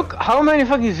 Look how many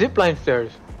fucking ziplines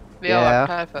there's. Vi har Ja. vært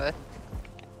her før.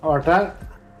 Har vært her.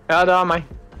 Ja, det er meg.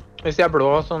 Hvis jeg er blå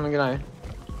og sånne greier.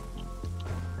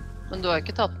 Men du har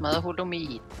ikke tatt med deg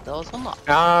holomite og sånn, da?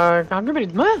 Jeg har ikke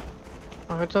brydd meg. Det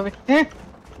var ikke så viktig.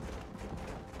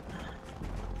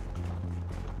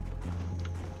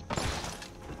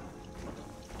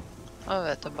 Da er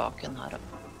vi tilbake igjen her,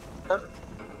 da.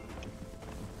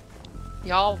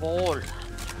 Jawohl.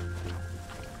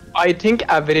 I think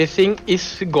everything is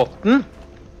gotten.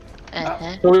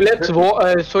 Ehe.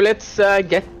 So let's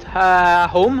get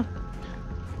home.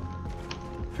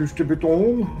 Første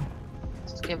beton.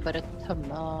 Så skal jeg bare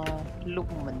tømme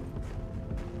lommen.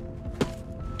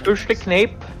 Push the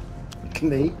kneip.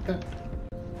 Kneip.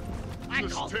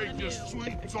 Just take your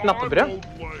sweet time, Knappebrød. old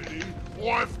lady.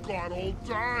 I've got all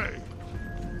day.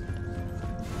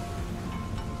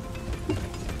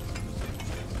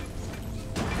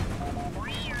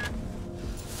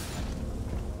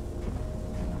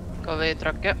 Skal vi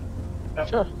trakke?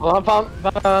 Sure. Hva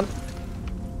faen?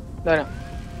 Der, ja.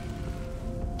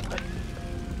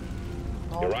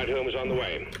 Your ride home is on the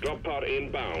way. Drop pod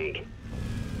inbound.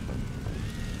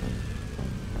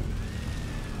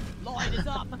 Line is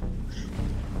up.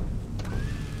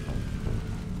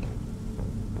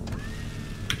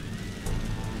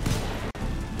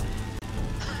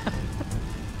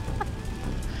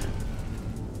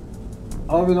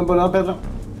 Ja, vi begynner på den, Petra.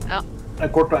 Ja. Det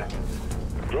er kort vei.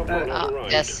 Drop pod Ja, on the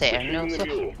right. jeg ser den jo Resume the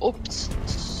også. view. Ops.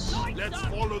 Let's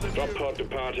follow the Drop view. pod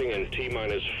departing in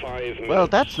T-minus 5 minutes. Well,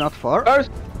 that's not far.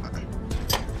 First.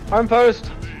 I'm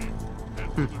first.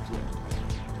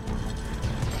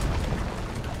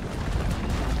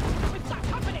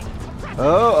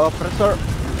 Oh, oppressor.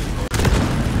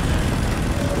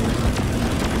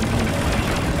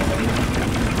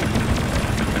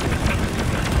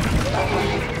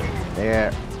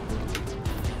 There.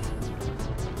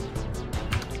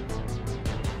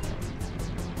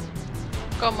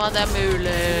 Kom an, det er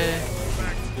mulig.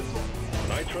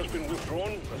 Nitro's been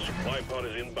withdrawn and supply pod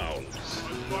is inbound.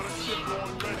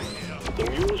 The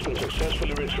mule's been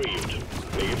successfully retrieved.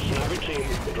 Make it snappy, team.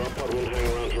 The drop pod won't hang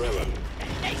around forever.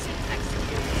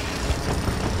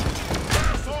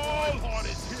 All hot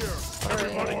is here.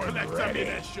 Everybody collect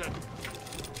ammunition.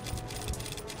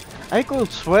 I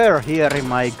could swear hearing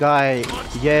my guy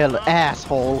yell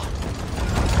asshole.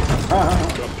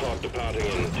 Drop pod departing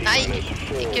in T Nei, minus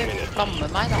 4 ikke minutes. flamme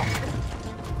meg da.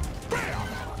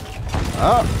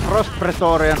 Ah, Frost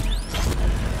Praetorian.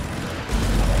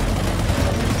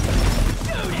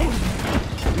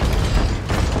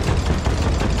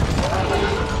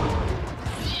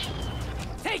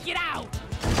 Take it out!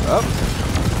 Up.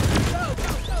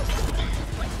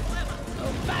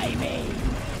 Obey me!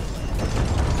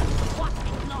 What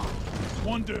is not?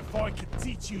 Wonder if I could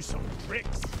teach you some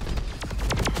tricks.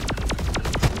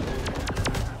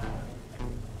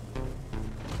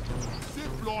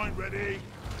 Zip line ready.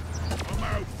 I'm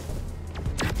out.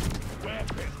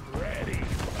 Weapon ready.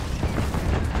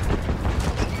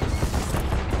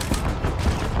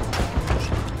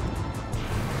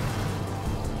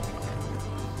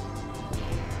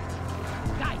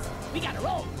 Guys, we gotta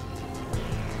roll!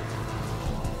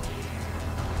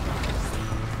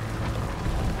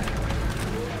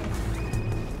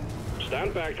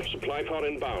 Stand back. Supply pod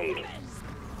inbound.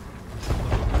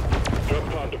 Drop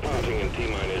pod departing in T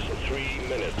minus 3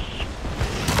 minutes.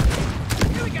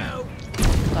 Here we go!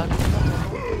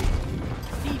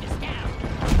 Speed is down!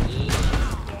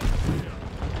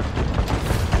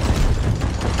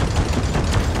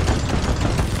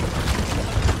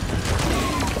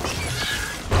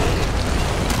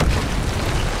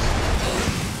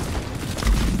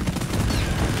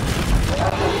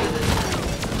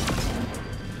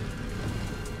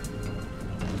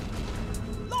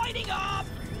 Lighting up!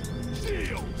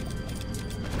 Shield.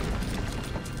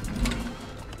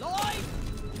 Light!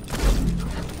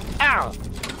 Ow!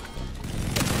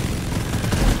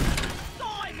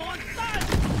 Die, monster!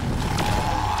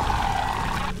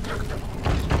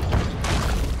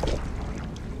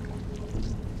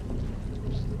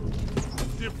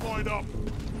 Zip line up.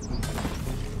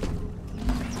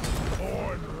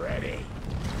 Horn ready.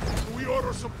 We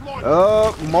order supply.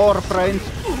 Oh, more brains.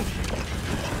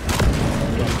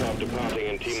 Drop pod departing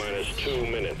in T minus 2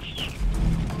 minutes.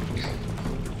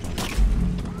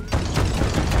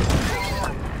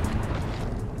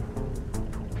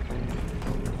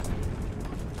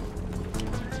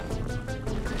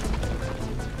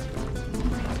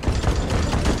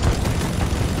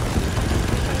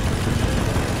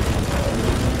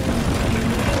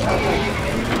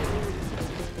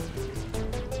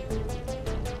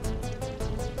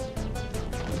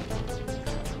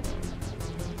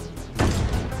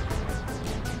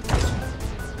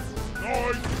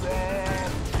 Nice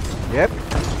drop. Yep.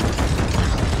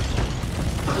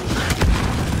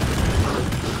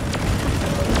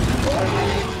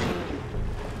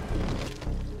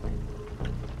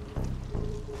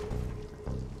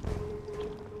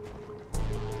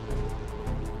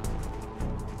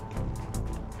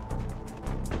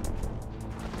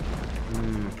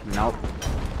 Nope.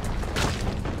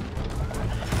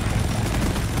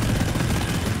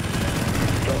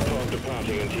 Drop pod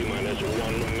departing in T minus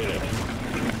 1 minute.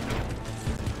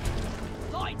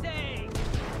 Lighting!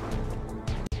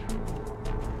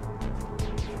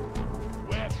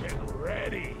 Weapon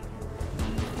ready.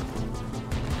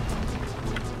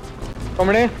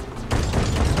 Kommer de?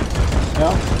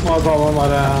 Ja, må jeg ta den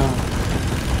der...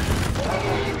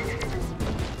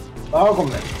 Da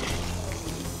kommer det.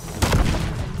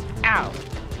 Ow!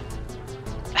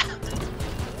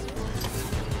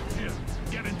 Here,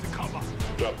 get into cover.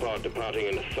 Drop pod departing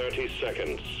in 30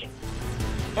 seconds.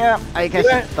 Yeah, I guess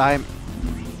it's time.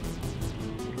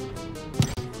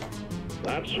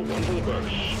 That's one for the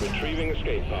books. Retrieving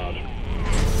escape pod.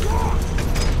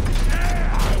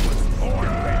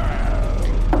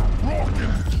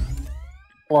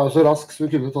 Var jo så rask, så vi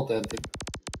kunne tatt en til.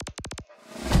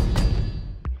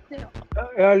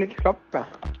 Jeg er litt slapp, jeg.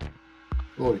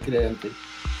 Du orker en til.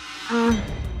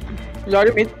 Jeg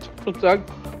er mitt oppdrag.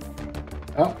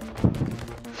 Ja.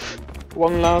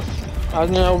 One last.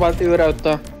 Jeg har vært i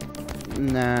raute.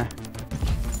 Nah.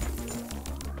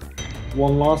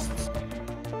 One last.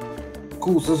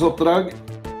 Kosesoppdrag.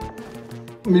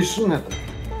 Mission heter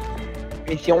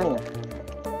det. Mission.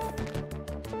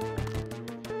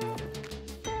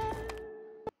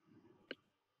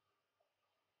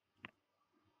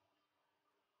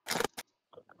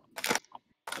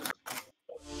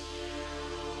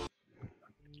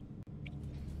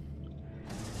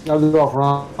 Ja, du var for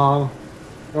noe,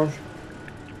 Lars?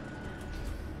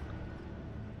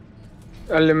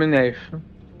 Elimination.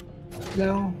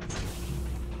 Ja.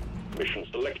 Mission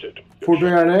selected. Fort og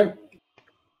gjerne.